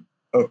 to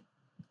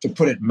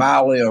put it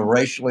mildly, a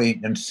racially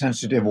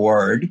insensitive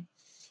word.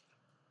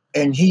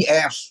 And he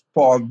asked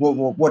for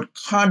what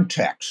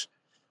context.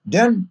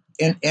 Then,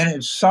 in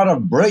its sort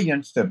of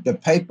brilliance, the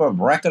paper of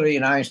record of the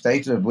United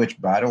States, of which,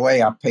 by the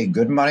way, I pay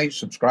good money to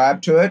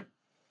subscribe to it,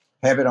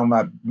 have it on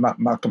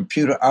my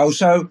computer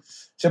also,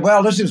 said,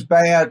 well, this is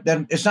bad,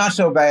 then it's not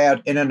so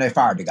bad, and then they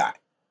fired the guy.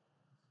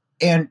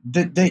 And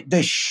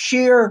the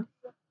sheer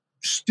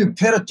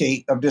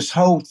stupidity of this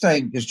whole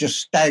thing is just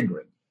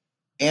staggering.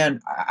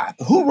 And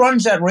who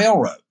runs that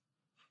railroad?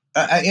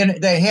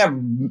 And they have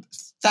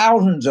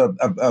thousands of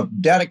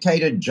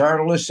dedicated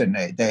journalists, and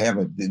they have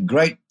a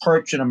great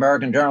perch in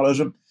American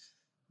journalism.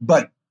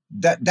 But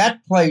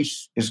that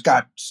place has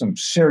got some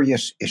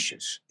serious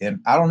issues. And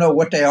I don't know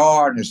what they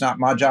are, and it's not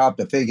my job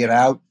to figure it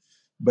out.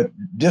 But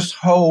this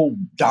whole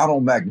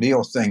Donald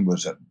McNeil thing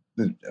was a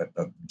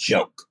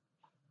joke.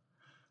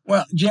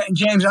 Well,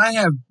 James, I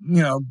have,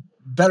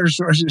 better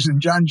sources than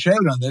John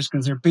Chait on this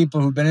because they're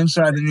people who've been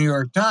inside the New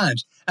York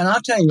Times. And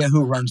I'll tell you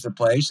who runs the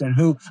place and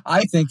who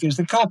I think is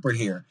the culprit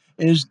here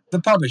is the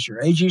publisher,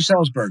 A.G.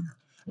 Sulzberger.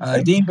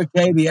 Dean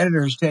Baquet, the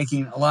editor, is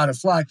taking a lot of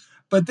flack.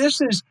 But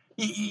this is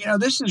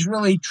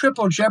really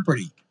triple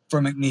jeopardy for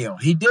McNeil.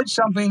 He did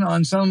something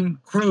on some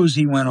cruise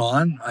he went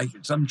on, like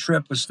some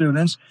trip with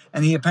students,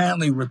 and he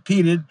apparently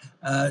repeated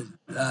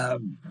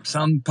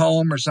some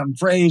poem or some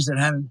phrase that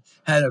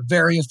had a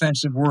very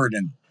offensive word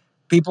in it.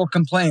 People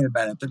complain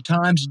about it. The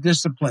Times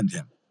disciplined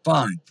him.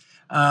 Fine.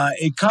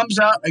 It comes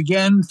out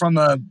again from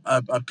a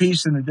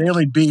piece in the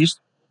Daily Beast.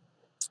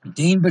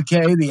 Dean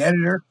Baquet, the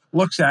editor,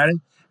 looks at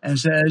it and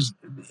says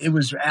it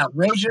was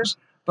outrageous,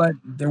 but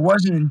there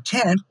was an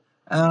intent,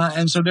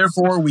 and so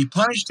therefore we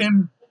punished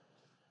him.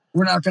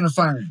 We're not going to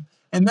fire him.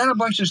 And then a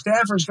bunch of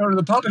staffers go to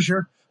the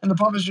publisher, and the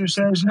publisher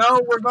says,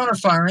 no, we're going to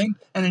fire him,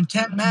 and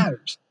intent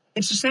matters.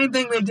 It's the same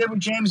thing they did with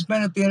James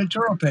Bennett, the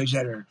editorial page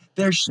editor.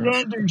 Their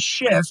standard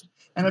shift,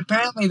 and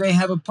apparently they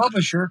have a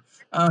publisher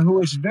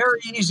who is very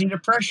easy to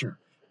pressure.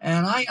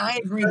 And I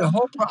agree.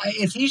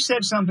 If he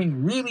said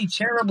something really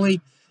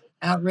terribly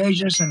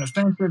outrageous and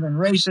offensive and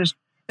racist,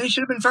 then he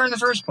should have been fired in the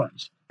first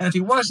place. And if he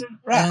wasn't,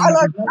 right.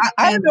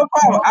 I have no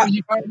problem.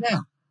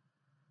 Now.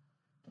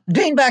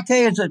 Dean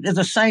Baquet is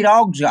a St.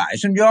 Aug's guy.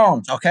 It's in New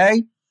Orleans,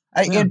 okay?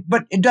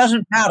 But it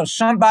doesn't matter.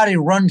 Somebody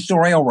runs the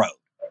railroad.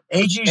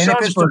 A.G. And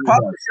if it's the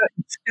publisher,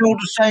 it's still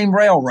the same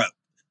railroad.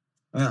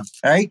 Yeah.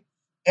 Right?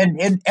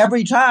 And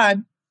every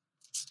time,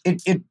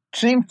 it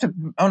seems to,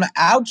 on the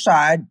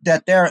outside,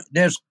 that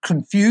there's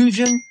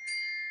confusion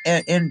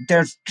and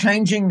there's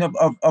changing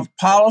of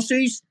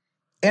policies.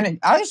 And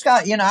I just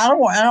got, I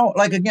don't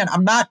like, again,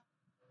 I'm not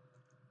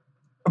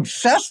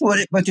obsessed with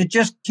it, but to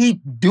just keep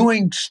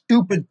doing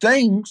stupid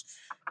things.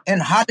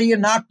 And how do you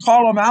not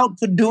call them out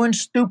for doing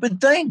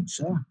stupid things?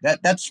 Yeah.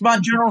 That's my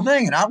general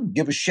thing. And I don't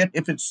give a shit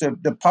if it's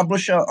the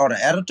publisher or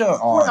the editor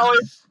or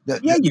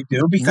you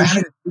do because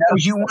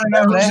you want to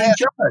know who's in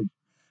charge.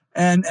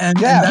 And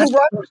that's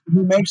the person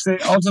who makes the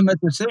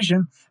ultimate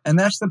decision, and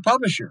that's the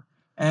publisher.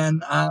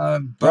 And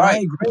but right. I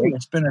agree,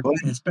 it's been a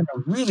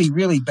really,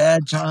 really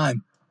bad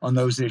time on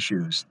those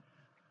issues.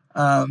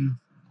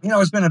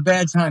 It's been a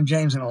bad time,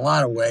 James, in a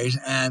lot of ways,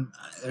 and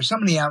there's so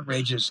many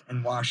outrages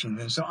in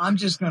Washington. So I'm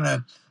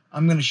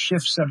gonna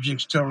shift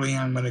subjects totally.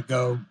 I'm gonna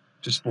go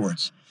to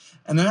sports.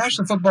 And the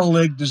National Football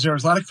League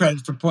deserves a lot of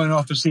credit for pulling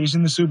off a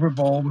season, the Super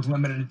Bowl, with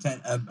limited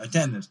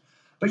attendance.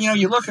 But,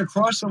 you look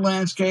across the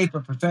landscape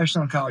of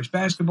professional college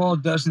basketball,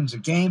 dozens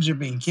of games are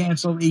being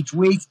canceled each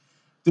week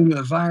due to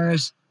the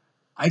virus.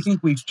 I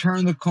think we've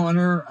turned the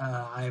corner.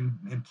 I'm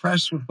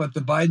impressed with what the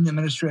Biden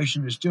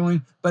administration is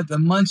doing, but the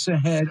months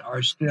ahead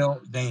are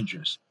still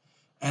dangerous.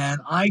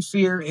 And I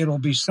fear it'll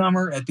be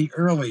summer at the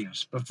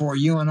earliest before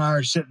you and I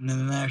are sitting in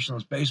the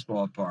Nationals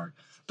baseball park.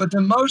 But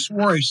the most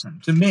worrisome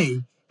to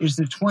me is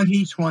the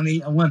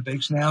 2020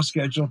 Olympics, now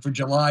scheduled for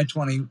July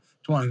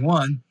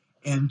 2021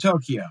 in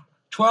Tokyo.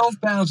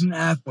 12,000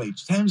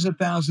 athletes, tens of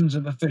thousands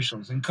of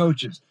officials and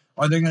coaches.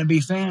 Are there going to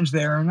be fans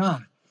there or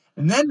not?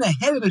 And then the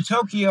head of the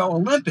Tokyo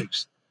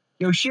Olympics,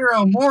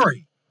 Yoshiro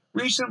Mori,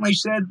 recently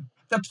said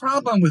the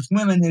problem with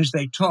women is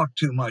they talk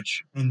too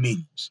much in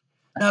meetings.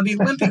 Now, the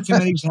Olympic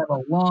committees have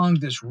a long,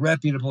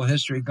 disreputable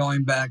history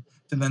going back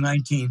to the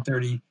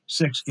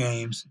 1936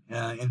 games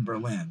in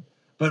Berlin.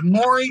 But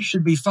Mori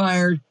should be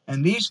fired,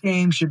 and these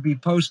games should be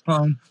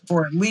postponed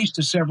for at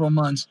least several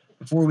months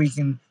before we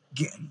can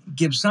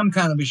give some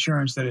kind of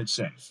assurance that it's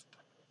safe.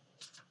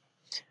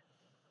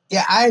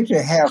 Yeah, I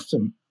actually have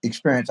some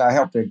experience. I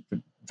helped to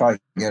try to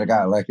get a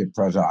guy elected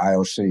president of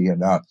IOC,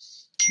 and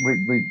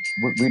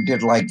we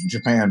did like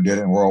Japan did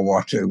in World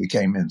War II. We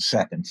came in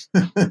second.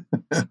 but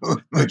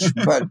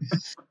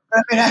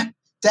I mean,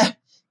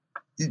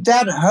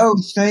 that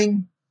whole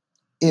thing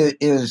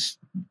is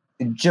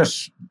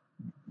just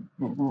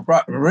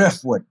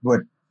riff with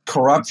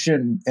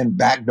corruption and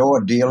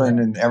backdoor dealing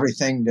and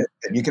everything that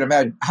you can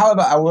imagine.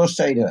 However, I will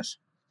say this.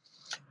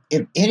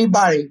 If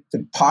anybody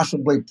could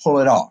possibly pull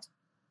it off,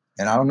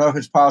 and I don't know if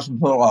it's possible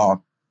to pull it off,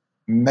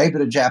 maybe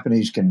the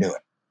Japanese can do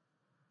it.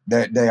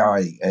 They are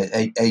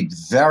a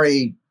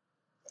very,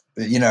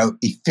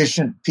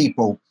 efficient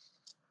people.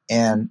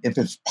 And if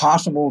it's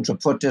possible to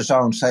put this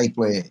on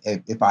safely,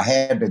 if I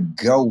had to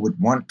go with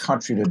one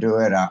country to do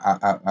it,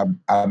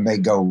 I may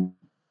go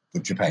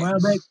with Japan. Well,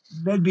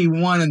 they'd be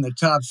one in the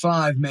top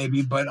 5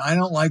 maybe, but I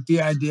don't like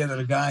the idea that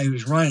a guy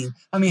who's running,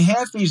 I mean,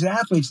 half these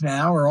athletes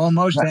now are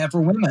almost half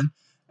are women.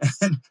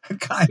 And a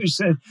guy who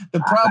said the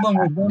problem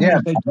with women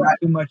is they talk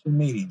too much in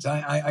meetings.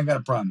 I got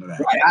a problem with that.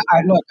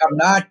 Right. Look,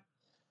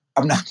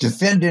 I'm not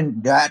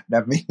defending that.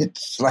 I mean,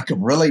 it's like a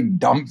really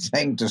dumb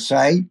thing to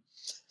say.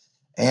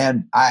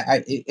 And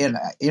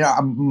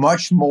I'm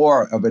much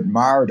more of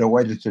admire the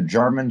way that the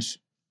Germans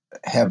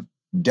have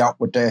dealt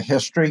with their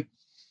history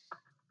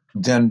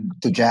than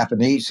the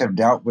Japanese have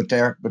dealt with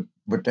their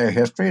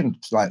history. And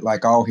it's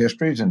like all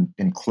histories, and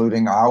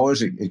including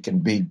ours, it can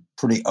be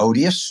pretty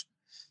odious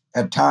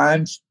at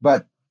times.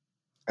 But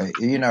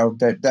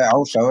there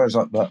also is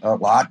a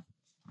lot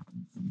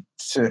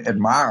to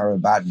admire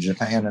about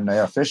Japan and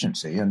their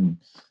efficiency. And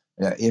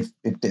if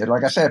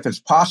like I said, if it's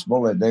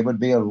possible, they would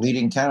be a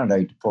leading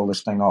candidate to pull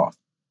this thing off.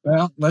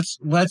 Well, let's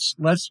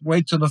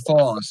wait till the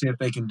fall and see if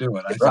they can do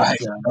it. I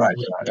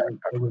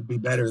think it would be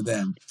better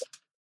then.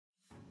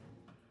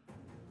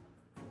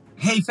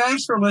 Hey,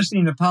 thanks for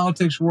listening to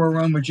Politics War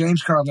Room with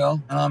James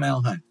Carville, and I'm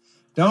Al Hunt.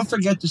 Don't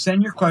forget to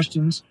send your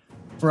questions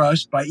for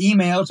us by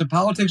email to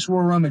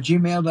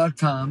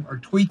politicswarroom@gmail.com or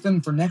tweet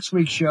them for next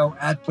week's show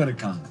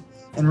 @Politicon.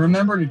 And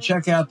remember to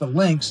check out the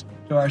links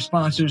to our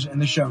sponsors in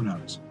the show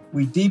notes.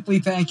 We deeply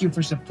thank you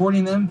for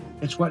supporting them.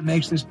 It's what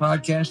makes this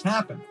podcast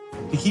happen.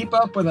 To keep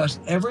up with us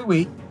every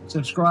week,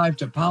 subscribe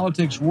to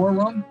Politics War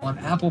Room on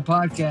Apple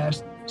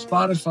Podcasts,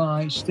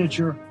 Spotify,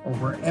 Stitcher, or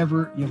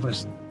wherever you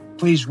listen.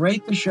 Please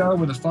rate the show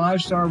with a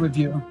 5-star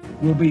review.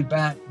 We'll be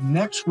back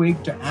next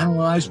week to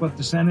analyze what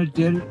the Senate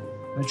did in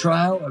the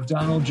trial of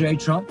Donald J.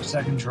 Trump, the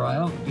second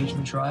trial,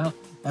 impeachment trial,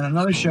 and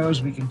another show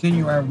as we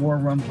continue our war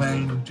room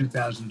planning in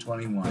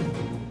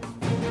 2021.